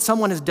because of what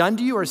someone has done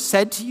to you or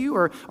said to you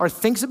or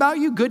thinks about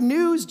you? Good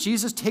news.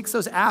 Jesus takes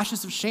those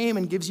ashes of shame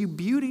and gives you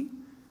beauty.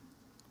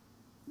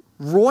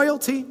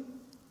 Royalty.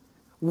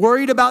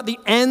 Worried about the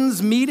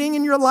ends meeting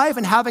in your life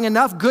and having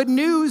enough? Good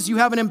news. You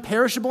have an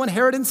imperishable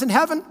inheritance in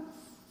heaven.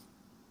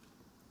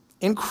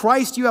 In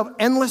Christ, you have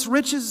endless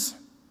riches.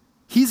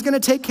 He's going to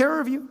take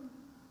care of you.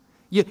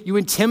 You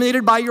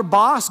intimidated by your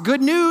boss?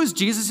 Good news.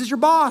 Jesus is your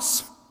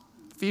boss.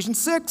 Ephesians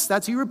 6,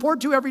 that's who you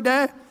report to every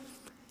day.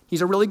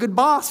 He's a really good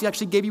boss. He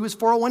actually gave you his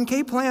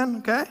 401k plan,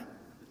 okay?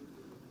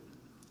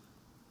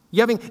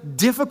 You having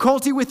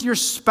difficulty with your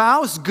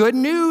spouse? Good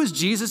news.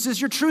 Jesus is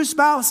your true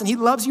spouse, and he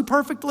loves you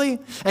perfectly,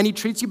 and he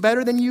treats you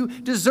better than you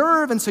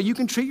deserve, and so you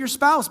can treat your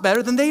spouse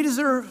better than they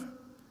deserve.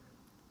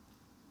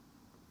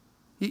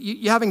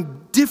 You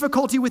having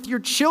difficulty with your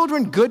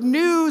children? Good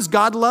news.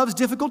 God loves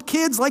difficult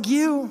kids like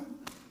you.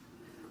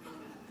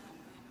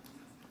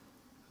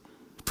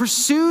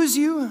 Pursues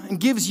you and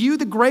gives you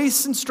the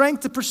grace and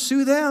strength to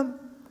pursue them.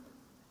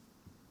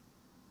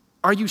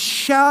 Are you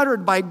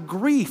shattered by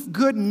grief?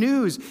 Good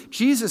news.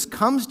 Jesus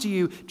comes to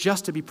you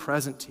just to be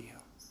present to you.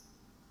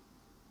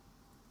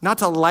 Not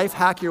to life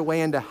hack your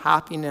way into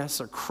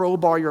happiness or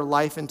crowbar your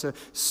life into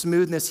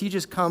smoothness. He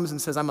just comes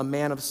and says, I'm a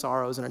man of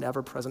sorrows and an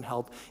ever-present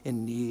help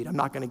in need. I'm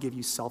not going to give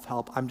you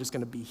self-help. I'm just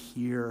going to be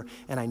here,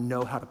 and I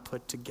know how to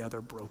put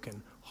together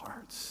broken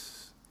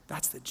hearts.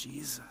 That's the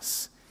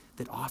Jesus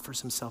that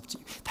offers himself to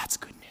you. That's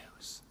good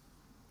news.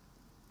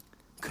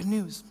 Good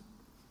news.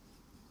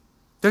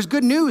 There's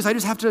good news. I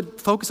just have to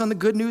focus on the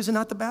good news and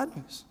not the bad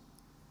news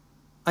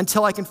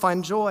until I can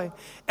find joy.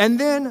 And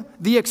then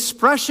the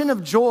expression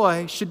of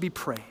joy should be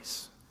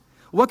praise.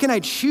 What can I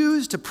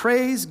choose to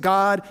praise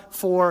God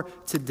for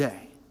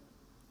today?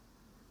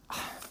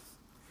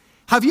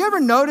 Have you ever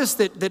noticed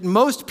that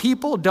most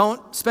people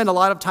don't spend a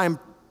lot of time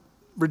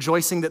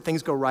rejoicing that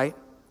things go right?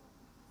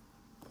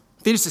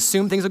 They just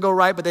assume things will go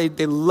right, but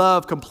they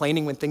love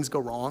complaining when things go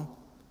wrong.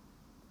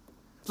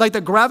 Like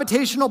the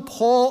gravitational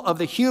pull of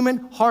the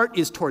human heart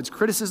is towards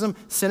criticism,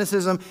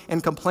 cynicism,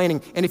 and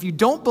complaining. And if you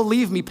don't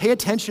believe me, pay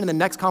attention in the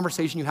next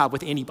conversation you have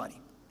with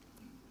anybody.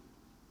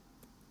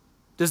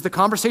 Does the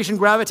conversation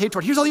gravitate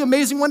toward, here's all the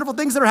amazing, wonderful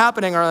things that are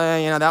happening, or,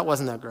 that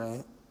wasn't that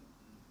great.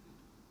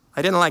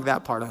 I didn't like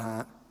that part of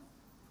that.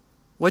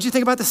 What'd you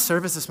think about the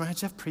service this morning?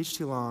 Jeff preached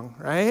too long,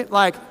 right?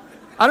 Like,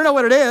 I don't know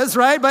what it is,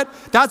 right? But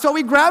that's what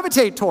we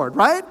gravitate toward,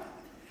 right?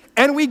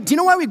 And do you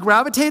know why we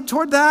gravitate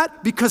toward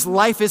that? Because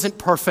life isn't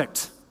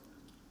perfect.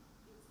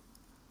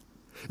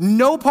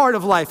 No part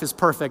of life is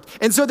perfect.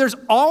 And so there's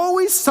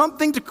always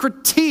something to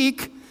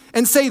critique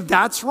and say,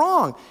 that's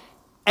wrong.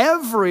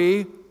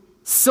 Every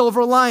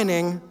silver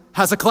lining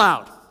has a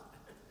cloud.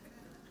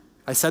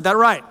 I said that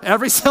right.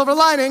 Every silver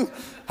lining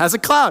has a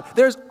cloud.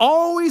 There's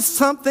always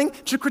something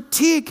to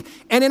critique.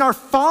 And in our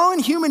fallen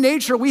human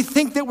nature, we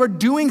think that we're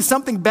doing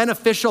something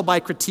beneficial by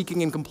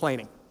critiquing and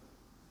complaining.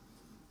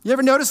 You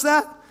ever notice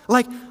that?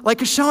 Like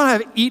Kashal and I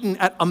have eaten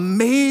at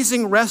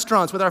amazing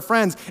restaurants with our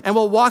friends, and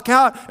we'll walk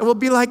out and we'll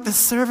be like, the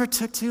server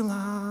took too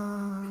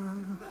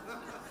long.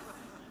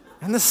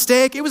 And the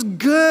steak, it was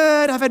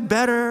good. I've had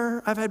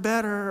better,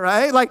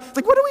 right? Like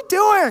what are we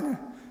doing?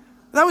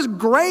 That was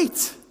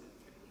great.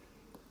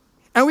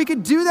 And we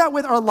could do that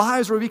with our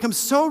lives where we become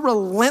so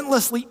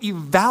relentlessly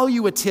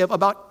evaluative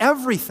about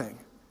everything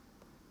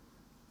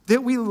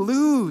that we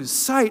lose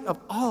sight of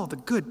all the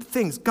good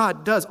things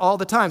God does all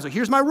the time. So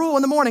here's my rule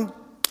in the morning.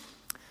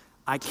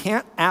 I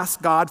can't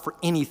ask God for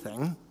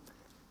anything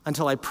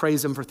until I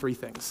praise him for 3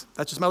 things.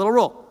 That's just my little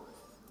rule.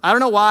 I don't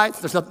know why.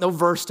 There's no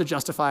verse to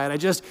justify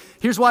it.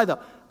 Here's why though.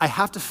 I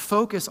have to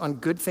focus on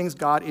good things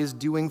God is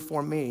doing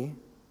for me.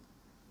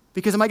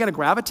 Because am I going to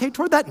gravitate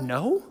toward that?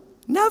 No,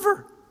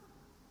 never.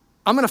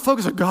 I'm going to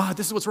focus on God,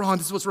 this is what's wrong,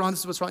 this is what's wrong, this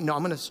is what's wrong. No,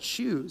 I'm going to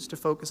choose to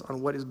focus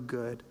on what is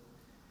good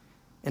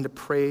and to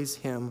praise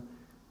him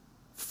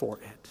for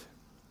it.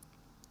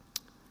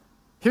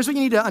 Here's what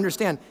you need to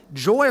understand.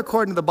 Joy,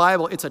 according to the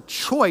Bible, it's a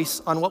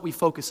choice on what we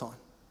focus on.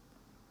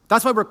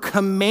 That's why we're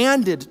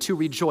commanded to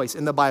rejoice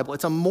in the Bible.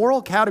 It's a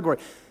moral category.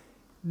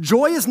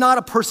 Joy is not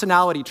a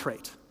personality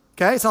trait.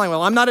 Okay? It's not like,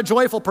 well, I'm not a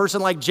joyful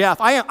person like Jeff.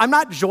 I'm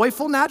not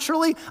joyful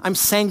naturally. I'm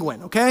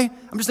sanguine, okay?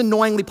 I'm just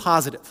annoyingly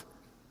positive.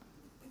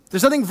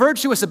 There's nothing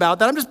virtuous about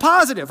that. I'm just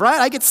positive, right?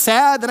 I get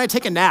sad, then I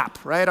take a nap,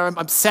 right? Or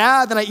I'm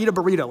sad, then I eat a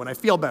burrito and I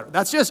feel better.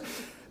 That's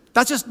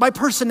just my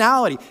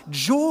personality.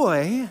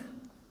 Joy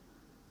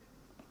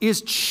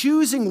is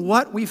choosing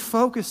what we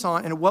focus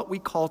on and what we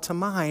call to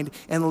mind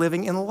and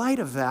living in light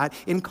of that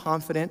in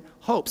confident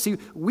hope. See,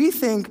 we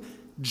think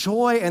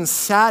joy and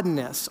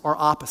sadness are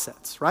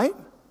opposites, right?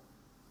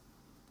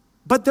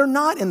 But they're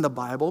not in the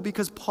Bible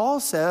because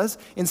Paul says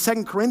in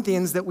 2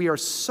 Corinthians that we are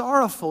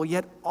sorrowful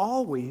yet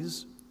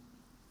always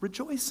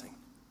rejoicing,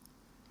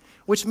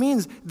 which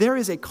means there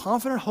is a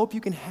confident hope you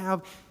can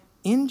have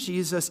in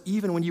Jesus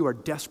even when you are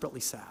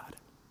desperately sad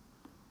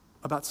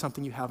about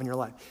something you have in your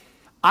life.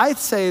 I'd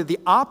say the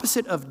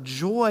opposite of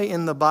joy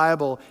in the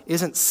Bible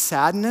isn't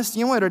sadness.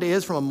 You know what it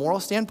is from a moral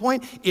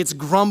standpoint? It's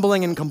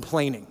grumbling and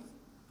complaining.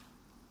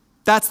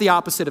 That's the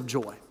opposite of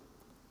joy.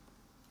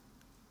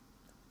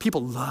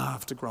 People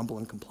love to grumble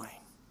and complain.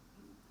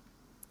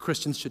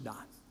 Christians should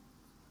not.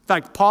 In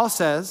fact, Paul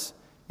says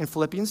in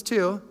Philippians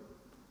 2,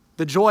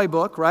 the joy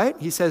book, right?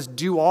 He says,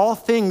 do all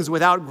things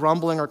without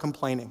grumbling or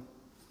complaining,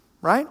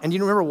 right? And you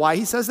remember why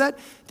he says that?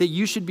 That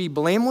you should be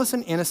blameless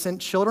and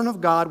innocent, children of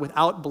God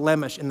without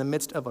blemish in the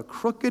midst of a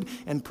crooked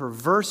and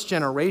perverse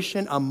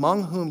generation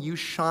among whom you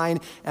shine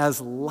as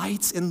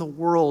lights in the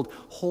world,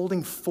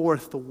 holding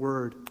forth the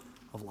word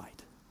of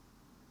light.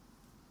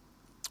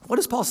 What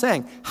is Paul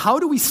saying? How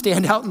do we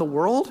stand out in the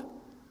world?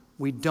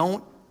 We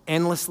don't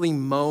endlessly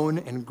moan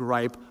and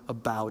gripe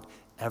about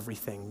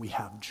everything. We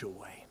have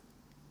joy.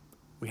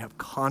 We have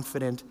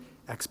confident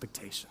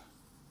expectation.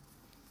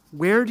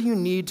 Where do you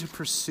need to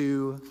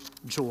pursue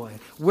joy?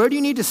 Where do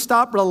you need to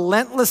stop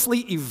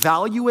relentlessly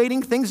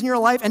evaluating things in your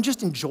life and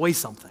just enjoy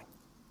something?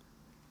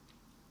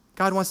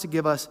 God wants to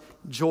give us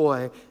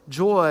joy.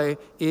 Joy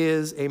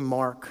is a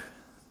mark.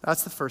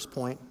 That's the first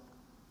point.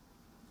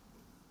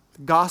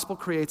 The gospel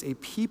creates a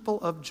people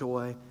of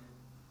joy.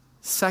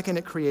 Second,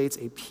 it creates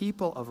a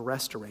people of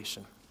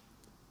restoration.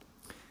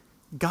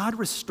 God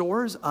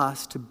restores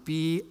us to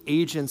be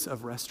agents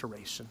of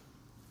restoration.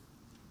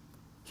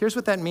 Here's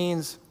what that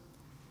means.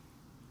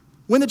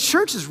 When the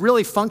church is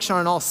really functioning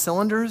on all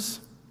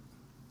cylinders,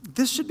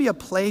 this should be a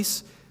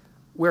place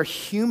where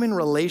human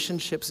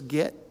relationships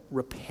get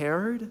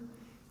repaired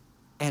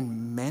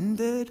and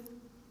mended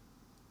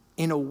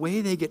in a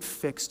way they get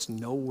fixed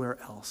nowhere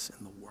else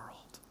in the world.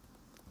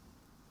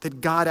 That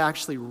God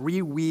actually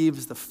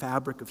reweaves the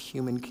fabric of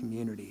human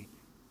community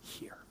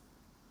here.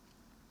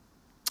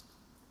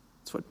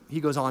 That's what he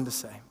goes on to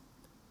say.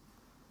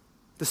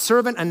 the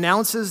servant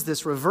announces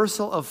this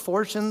reversal of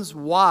fortunes.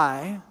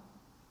 Why?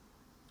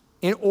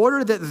 In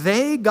order that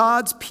they,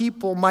 God's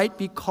people, might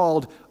be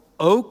called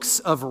oaks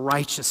of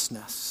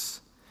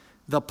righteousness,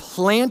 the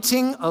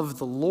planting of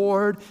the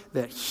Lord,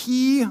 that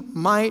he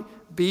might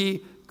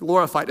be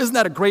glorified. Isn't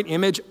that a great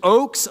image?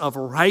 Oaks of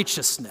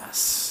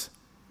righteousness.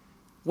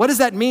 What does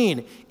that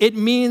mean? It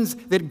means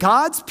that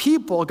God's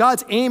people,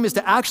 God's aim is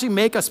to actually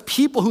make us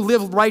people who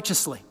live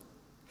righteously,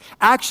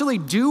 actually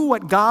do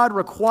what God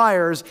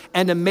requires,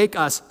 and to make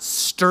us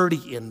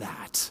sturdy in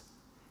that.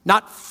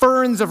 Not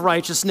ferns of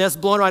righteousness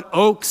blowing around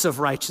oaks of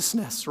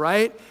righteousness,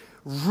 right?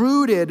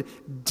 Rooted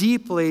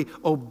deeply,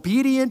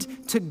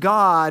 obedient to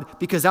God,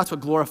 because that's what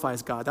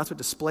glorifies God. That's what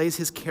displays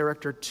his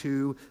character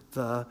to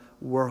the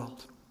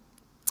world.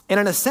 And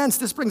in a sense,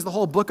 this brings the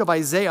whole book of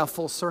Isaiah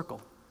full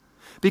circle.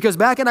 Because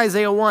back in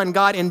Isaiah 1,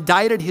 God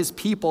indicted his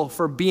people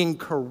for being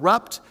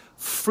corrupt,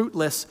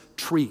 fruitless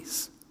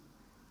trees.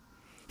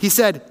 He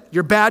said,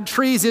 "You're bad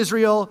trees,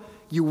 Israel.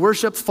 You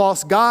worship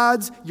false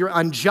gods. You're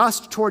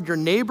unjust toward your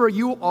neighbor.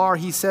 You are,"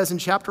 he says in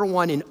chapter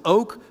 1, "an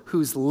oak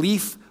whose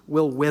leaf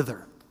will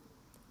wither."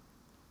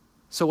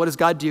 So what does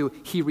God do?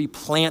 He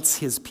replants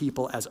his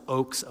people as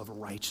oaks of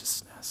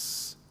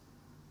righteousness.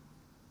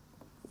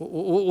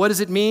 What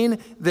does it mean?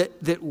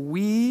 That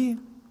we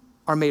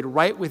are made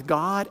right with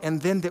God,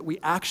 and then that we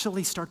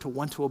actually start to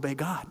want to obey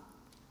God.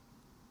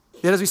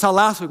 That, as we saw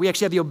last week, we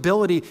actually have the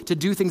ability to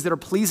do things that are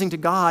pleasing to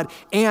God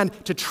and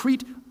to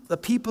treat the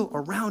people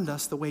around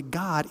us the way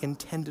God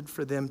intended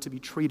for them to be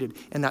treated.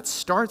 And that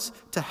starts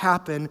to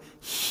happen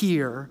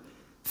here.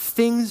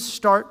 Things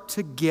start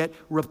to get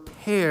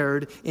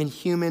repaired in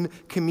human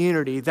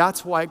community.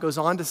 That's why it goes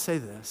on to say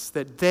this,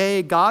 that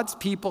they, God's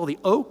people, the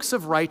oaks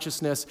of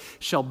righteousness,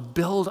 shall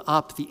build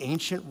up the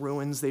ancient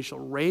ruins. They shall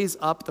raise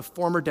up the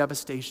former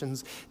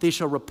devastations. They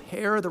shall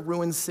repair the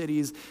ruined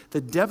cities,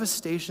 the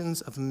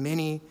devastations of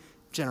many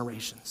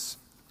generations.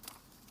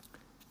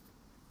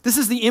 This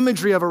is the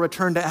imagery of a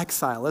return to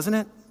exile, isn't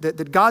it?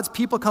 That God's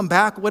people come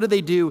back. What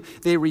do?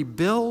 They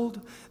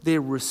rebuild, they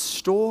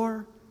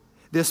restore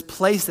this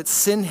place that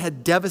sin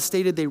had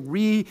devastated. They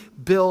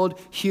rebuild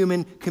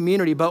human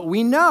community. But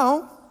we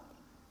know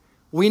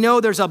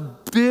there's a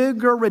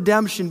bigger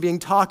redemption being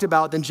talked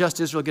about than just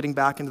Israel getting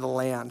back into the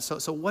land.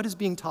 So what is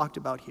being talked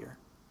about here?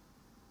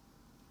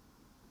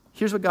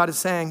 Here's what God is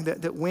saying,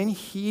 that when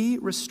he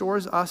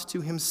restores us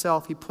to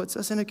himself, he puts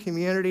us in a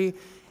community,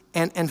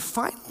 and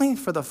finally,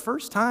 for the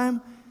first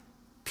time,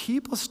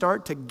 people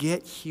start to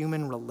get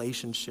human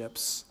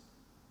relationships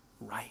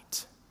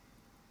right.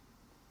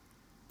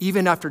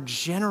 Even after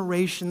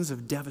generations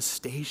of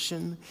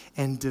devastation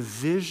and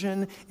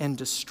division and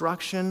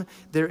destruction,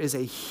 there is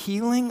a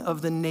healing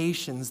of the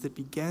nations that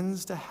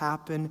begins to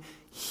happen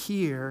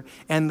here.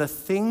 And the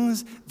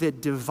things that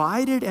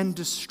divided and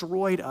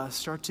destroyed us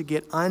start to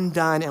get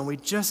undone, and we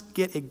just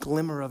get a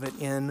glimmer of it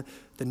in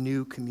the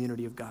new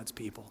community of God's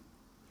people.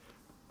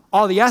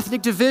 All the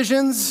ethnic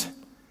divisions,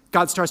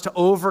 God starts to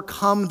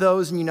overcome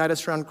those and unite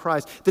us around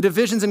Christ. The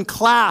divisions in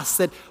class,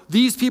 that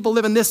these people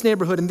live in this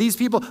neighborhood and these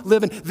people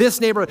live in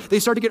this neighborhood, they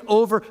start to get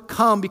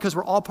overcome because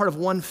we're all part of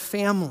one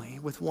family,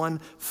 with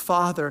one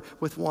Father,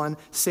 with one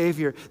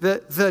Savior.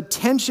 The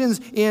tensions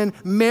in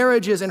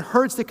marriages and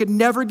hurts that could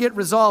never get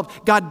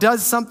resolved, God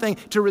does something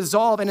to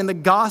resolve, and in the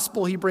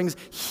gospel, he brings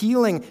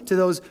healing to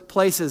those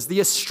places. The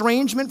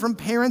estrangement from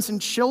parents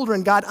and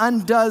children, God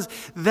undoes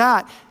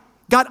that.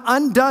 God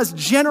undoes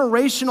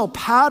generational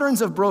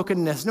patterns of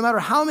brokenness. No matter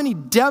how many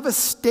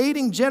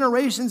devastating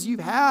generations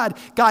you've had,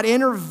 God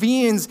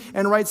intervenes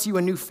and writes you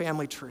a new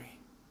family tree.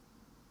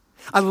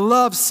 I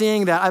love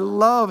seeing that. I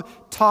love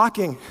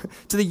talking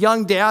to the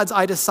young dads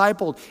I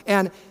discipled,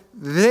 and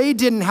they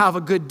didn't have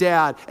a good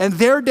dad, and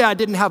their dad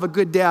didn't have a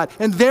good dad,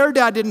 and their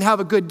dad didn't have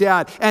a good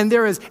dad, and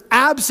there is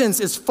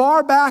absence as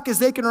far back as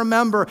they can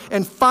remember,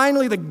 and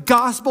finally the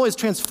gospel is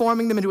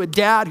transforming them into a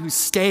dad who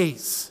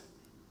stays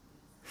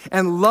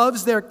and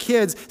loves their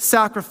kids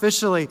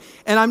sacrificially.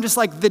 And I'm just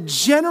like, the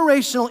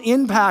generational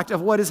impact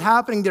of what is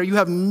happening there, you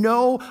have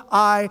no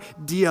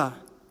idea,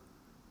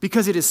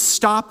 because it is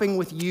stopping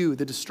with you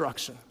the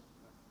destruction,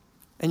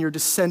 and your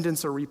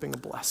descendants are reaping a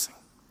blessing.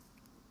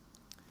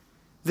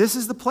 This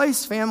is the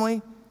place,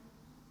 family,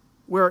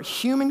 where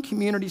human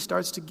community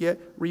starts to get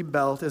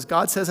rebuilt. As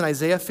God says in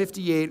Isaiah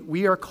 58,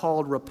 we are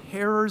called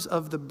repairers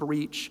of the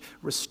breach,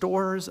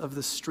 restorers of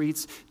the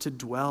streets to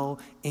dwell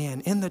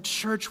in. In the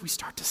church, we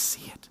start to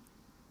see it.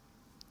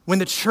 When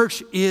the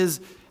church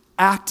is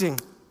acting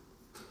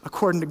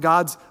according to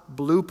God's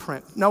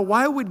blueprint. Now,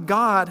 why would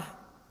God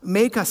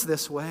make us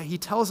this way? He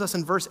tells us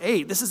in verse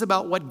 8, this is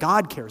about what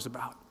God cares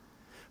about.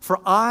 "For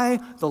I,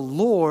 the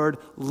Lord,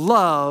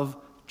 love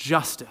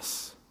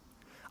justice.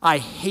 I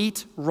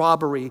hate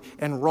robbery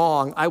and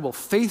wrong. I will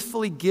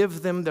faithfully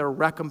give them their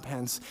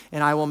recompense,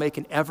 and I will make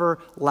an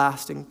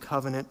everlasting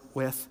covenant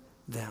with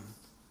them."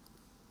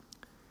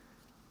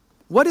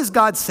 What is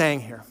God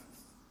saying here?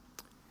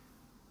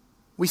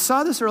 We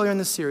saw this earlier in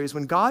the series.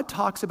 When God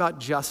talks about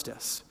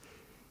justice,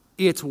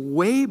 it's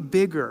way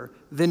bigger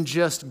than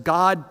just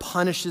God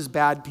punishes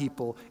bad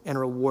people and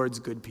rewards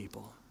good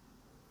people.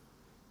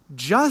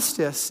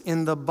 Justice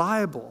in the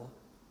Bible,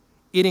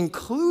 it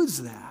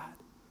includes that,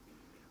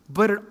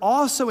 but it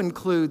also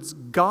includes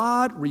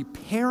God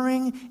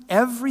repairing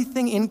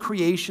everything in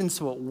creation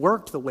so it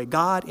worked the way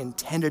God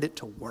intended it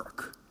to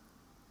work.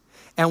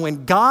 And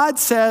when God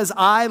says,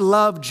 I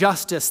love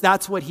justice,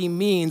 that's what he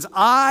means.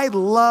 I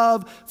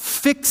love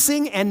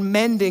fixing and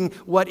mending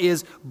what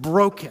is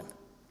broken.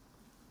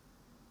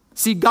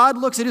 See, God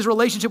looks at his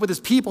relationship with his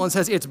people and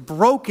says, it's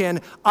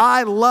broken.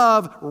 I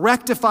love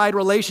rectified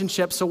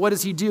relationships. So what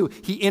does he do?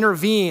 He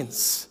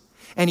intervenes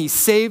and he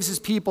saves his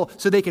people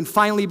so they can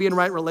finally be in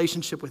right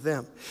relationship with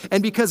them.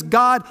 And because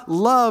God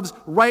loves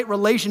right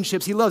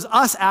relationships, he loves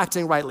us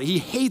acting rightly. He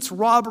hates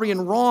robbery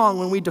and wrong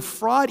when we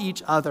defraud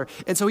each other.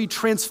 And so he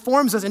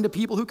transforms us into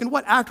people who can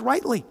what? Act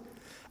rightly.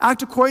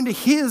 Act according to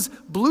his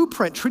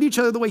blueprint. Treat each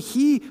other the way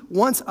he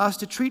wants us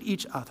to treat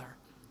each other.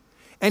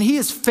 And he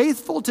is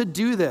faithful to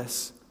do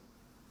this.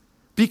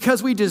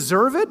 Because we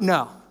deserve it?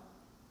 No.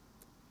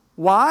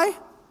 Why?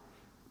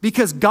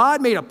 Because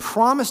God made a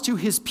promise to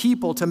his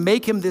people to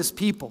make him this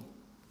people.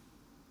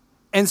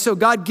 And so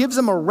God gives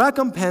them a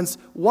recompense.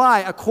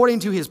 Why?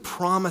 According to his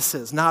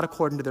promises, not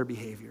according to their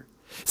behavior.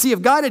 See,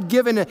 if God had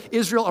given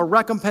Israel a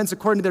recompense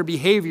according to their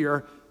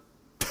behavior,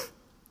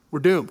 we're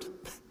doomed.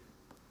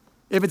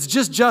 If it's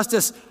just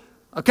justice,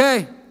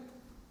 okay,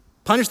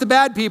 punish the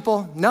bad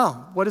people.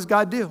 No. What does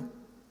God do?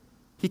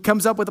 He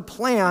comes up with a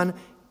plan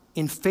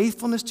in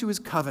faithfulness to his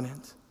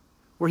covenant,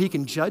 where he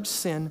can judge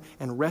sin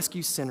and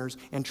rescue sinners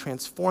and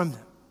transform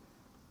them.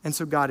 And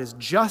so God is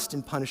just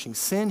in punishing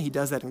sin. He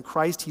does that in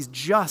Christ. He's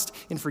just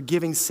in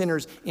forgiving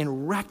sinners,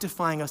 in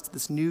rectifying us to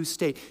this new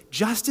state.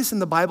 Justice in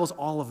the Bible is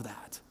all of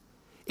that.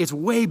 It's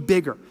way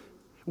bigger,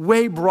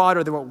 way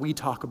broader than what we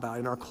talk about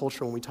in our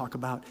culture when we talk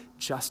about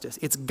justice.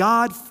 It's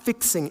God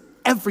fixing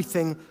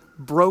everything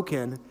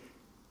broken,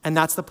 and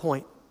that's the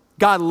point.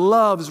 God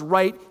loves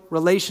right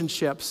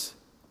relationships,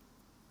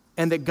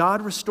 and that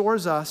God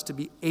restores us to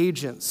be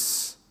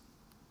agents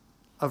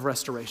of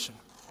restoration.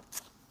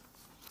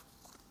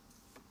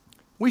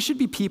 We should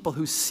be people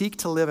who seek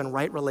to live in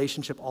right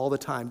relationship all the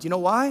time. Do you know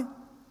why?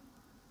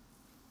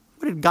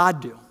 What did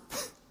God do?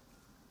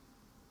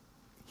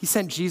 He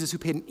sent Jesus, who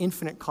paid an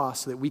infinite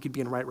cost so that we could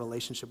be in right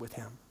relationship with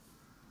him.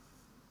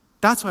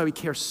 That's why we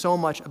care so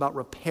much about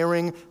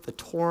repairing the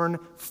torn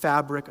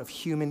fabric of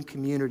human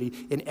community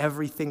in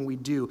everything we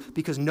do,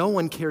 because no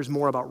one cares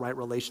more about right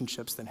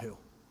relationships than who?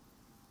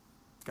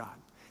 God.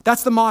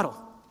 That's the model,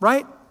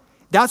 right?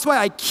 That's why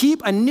I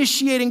keep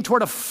initiating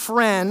toward a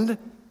friend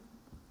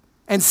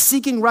and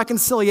seeking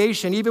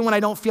reconciliation even when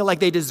I don't feel like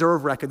they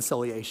deserve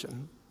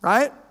reconciliation,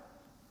 right?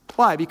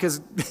 Why? Because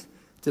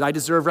did I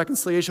deserve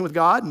reconciliation with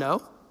God?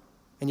 No.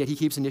 And yet he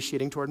keeps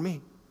initiating toward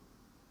me.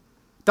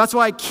 That's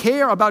why I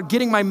care about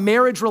getting my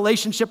marriage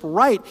relationship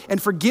right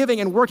and forgiving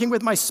and working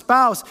with my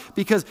spouse,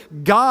 because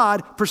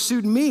God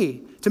pursued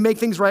me to make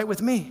things right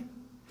with me.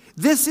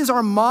 This is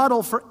our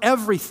model for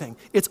everything.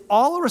 It's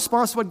all a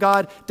response to what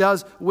God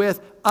does with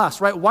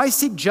us, right? Why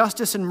seek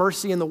justice and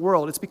mercy in the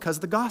world? It's because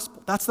of the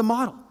gospel. That's the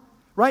model,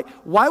 right?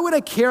 Why would I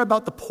care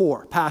about the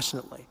poor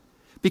passionately?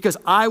 Because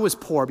I was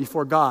poor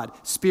before God,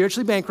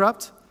 spiritually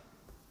bankrupt,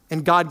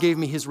 and God gave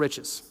me his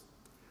riches.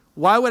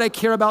 Why would I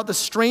care about the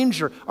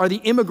stranger or the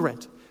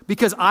immigrant?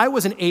 Because I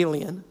was an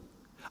alien,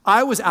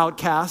 I was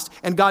outcast,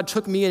 and God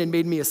took me in and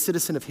made me a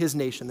citizen of his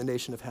nation, the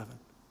nation of heaven.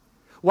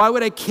 Why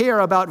would I care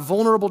about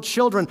vulnerable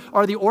children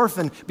or the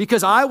orphan?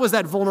 Because I was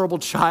that vulnerable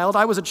child.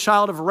 I was a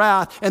child of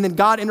wrath, and then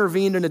God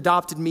intervened and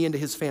adopted me into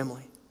his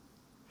family.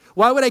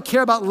 Why would I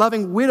care about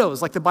loving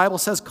widows, like the Bible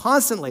says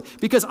constantly?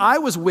 Because I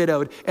was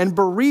widowed and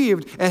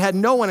bereaved and had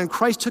no one, and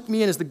Christ took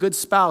me in as the good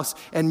spouse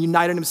and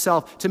united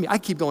himself to me. I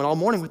keep going all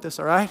morning with this,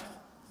 all right?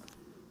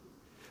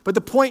 But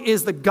the point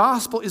is, the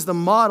gospel is the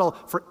model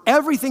for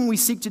everything we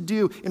seek to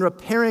do in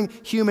repairing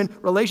human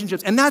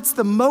relationships, and that's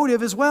the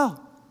motive as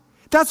well.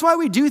 That's why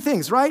we do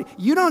things, right?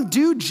 You don't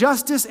do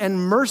justice and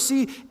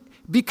mercy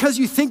because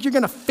you think you're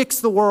going to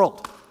fix the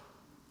world.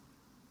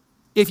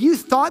 If you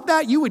thought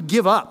that, you would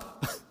give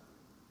up.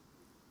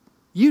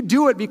 You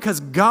do it because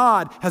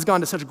God has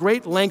gone to such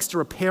great lengths to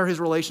repair his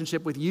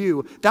relationship with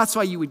you. That's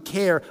why you would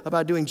care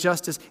about doing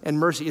justice and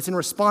mercy. It's in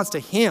response to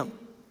him.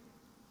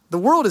 The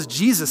world is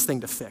Jesus'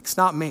 thing to fix,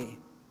 not me.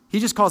 He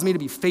just calls me to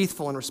be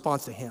faithful in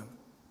response to him.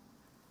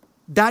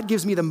 That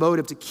gives me the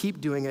motive to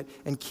keep doing it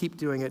and keep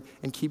doing it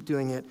and keep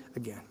doing it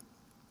again.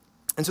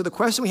 And so the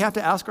question we have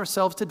to ask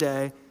ourselves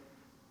today,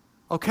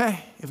 okay,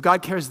 if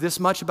God cares this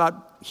much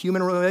about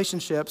human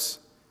relationships,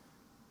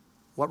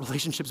 what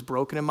relationship's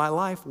broken in my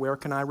life? Where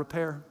can I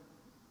repair?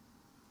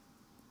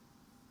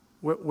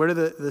 Where do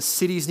the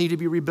cities need to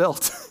be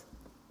rebuilt?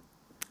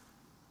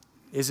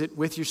 Is it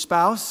with your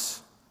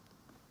spouse?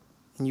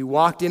 And you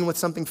walked in with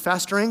something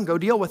festering? Go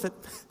deal with it.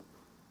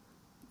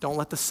 Don't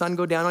let the sun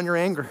go down on your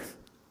anger.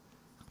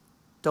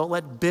 Don't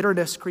let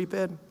bitterness creep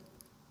in.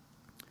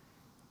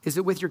 Is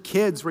it with your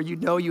kids where you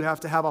know you have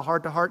to have a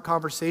heart-to-heart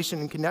conversation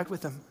and connect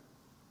with them?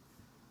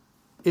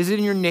 Is it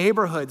in your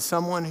neighborhood,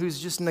 someone who's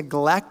just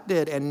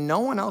neglected and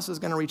no one else is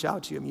going to reach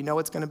out to you? You know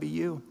it's going to be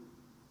you.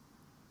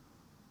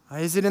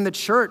 Is it in the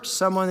church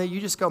someone that you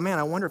just go, man,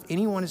 I wonder if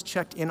anyone has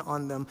checked in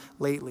on them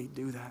lately?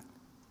 Do that.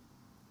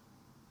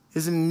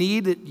 Is a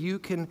need that you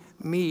can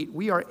meet.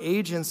 We are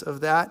agents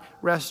of that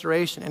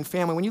restoration. And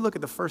family, when you look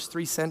at the first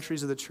 3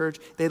 centuries of the church,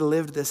 they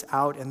lived this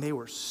out, and they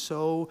were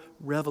so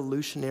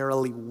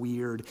revolutionarily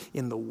weird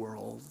in the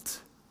world.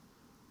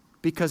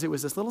 Because it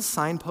was this little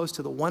signpost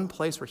to the one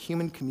place where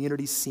human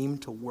communities seem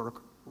to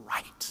work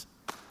right.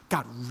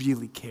 God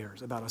really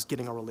cares about us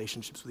getting our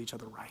relationships with each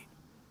other right.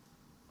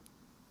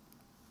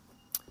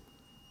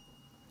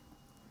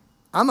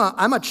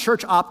 I'm a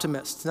church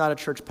optimist, not a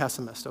church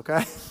pessimist,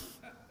 okay?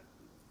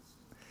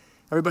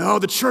 Everybody, oh,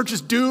 the church is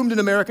doomed in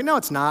America. No,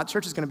 it's not.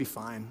 Church is going to be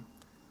fine.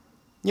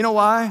 You know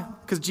why?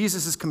 Because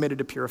Jesus is committed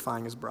to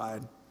purifying his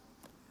bride.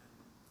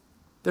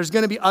 There's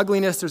going to be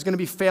ugliness, there's going to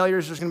be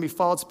failures, there's going to be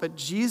faults, but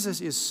Jesus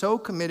is so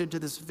committed to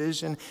this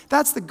vision.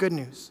 That's the good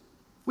news.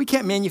 We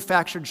can't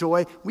manufacture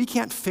joy. We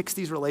can't fix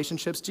these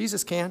relationships.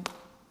 Jesus can.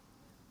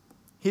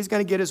 He's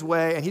going to get his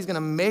way, and he's going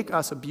to make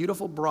us a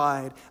beautiful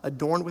bride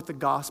adorned with the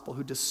gospel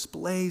who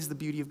displays the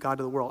beauty of God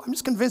to the world. I'm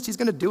just convinced he's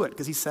going to do it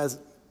because he says,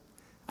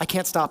 I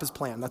can't stop his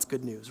plan. That's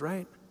good news,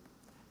 right?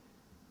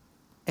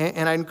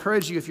 And I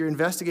encourage you, if you're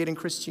investigating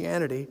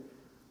Christianity,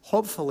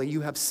 hopefully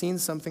you have seen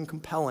something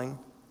compelling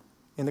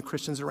in the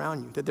Christians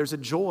around you, that there's a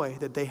joy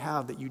that they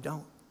have that you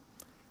don't,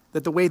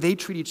 that the way they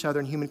treat each other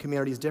in human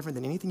community is different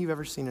than anything you've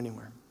ever seen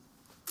anywhere.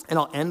 And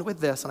I'll end with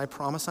this, and I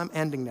promise I'm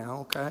ending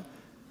now, okay?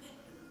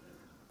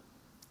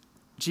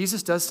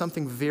 Jesus does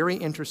something very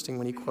interesting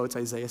when he quotes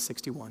Isaiah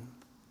 61.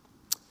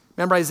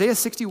 Remember, Isaiah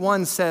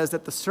 61 says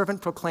that the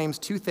servant proclaims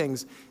 2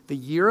 things, the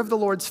year of the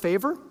Lord's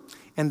favor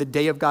and the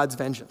day of God's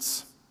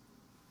vengeance.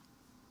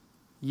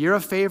 Year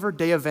of favor,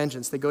 day of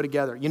vengeance, they go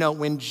together. You know,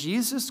 when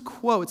Jesus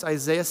quotes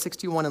Isaiah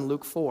 61 in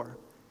Luke 4,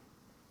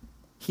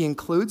 he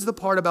includes the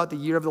part about the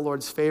year of the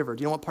Lord's favor.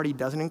 Do you know what part he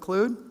doesn't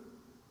include?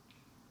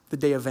 The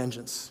day of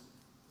vengeance.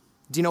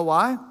 Do you know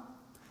why?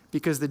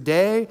 Because the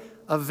day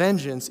of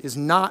vengeance is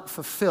not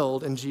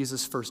fulfilled in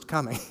Jesus' first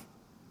coming,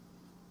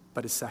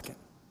 but his second.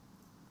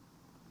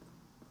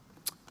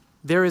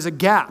 There is a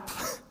gap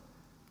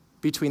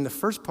between the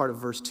first part of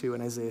verse 2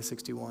 in Isaiah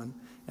 61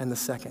 and the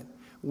second.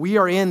 We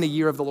are in the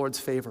year of the Lord's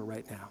favor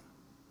right now.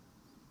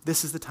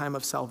 This is the time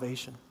of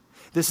salvation.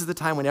 This is the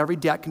time when every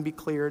debt can be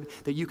cleared,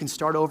 that you can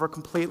start over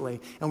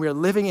completely. And we are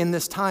living in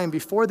this time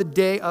before the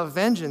day of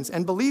vengeance.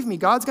 And believe me,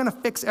 God's going to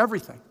fix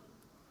everything.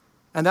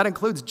 And that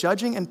includes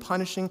judging and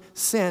punishing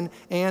sin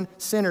and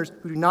sinners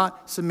who do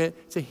not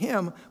submit to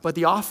him. But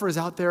the offer is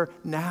out there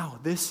now.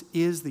 This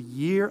is the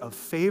year of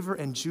favor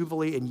and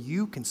jubilee, and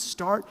you can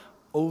start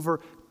over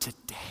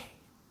today.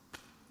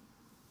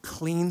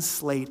 Clean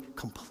slate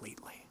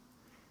completely.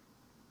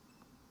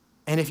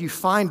 And if you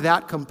find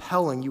that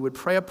compelling, you would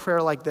pray a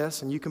prayer like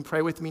this, and you can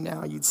pray with me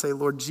now. You'd say,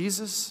 Lord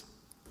Jesus,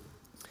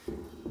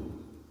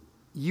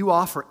 you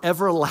offer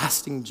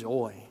everlasting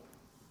joy.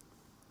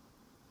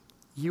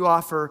 You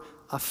offer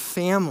a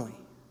family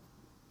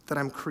that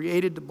I'm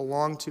created to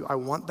belong to. I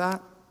want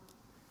that.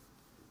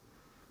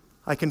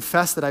 I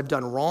confess that I've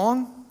done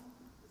wrong,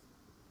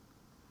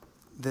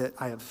 that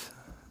I have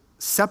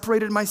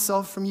separated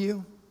myself from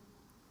you.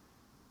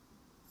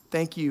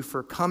 Thank you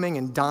for coming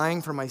and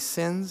dying for my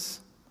sins,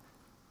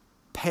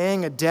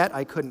 paying a debt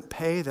I couldn't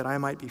pay that I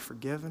might be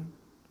forgiven.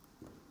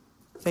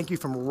 Thank you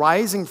for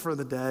rising from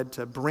the dead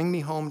to bring me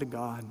home to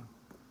God.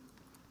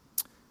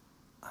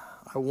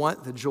 I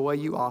want the joy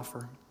you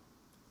offer.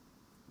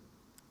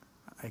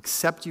 I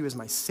accept you as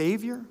my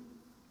Savior.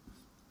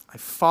 I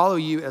follow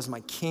you as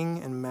my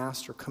King and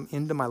Master. Come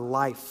into my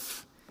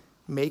life.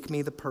 Make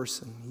me the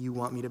person you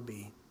want me to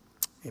be.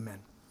 Amen.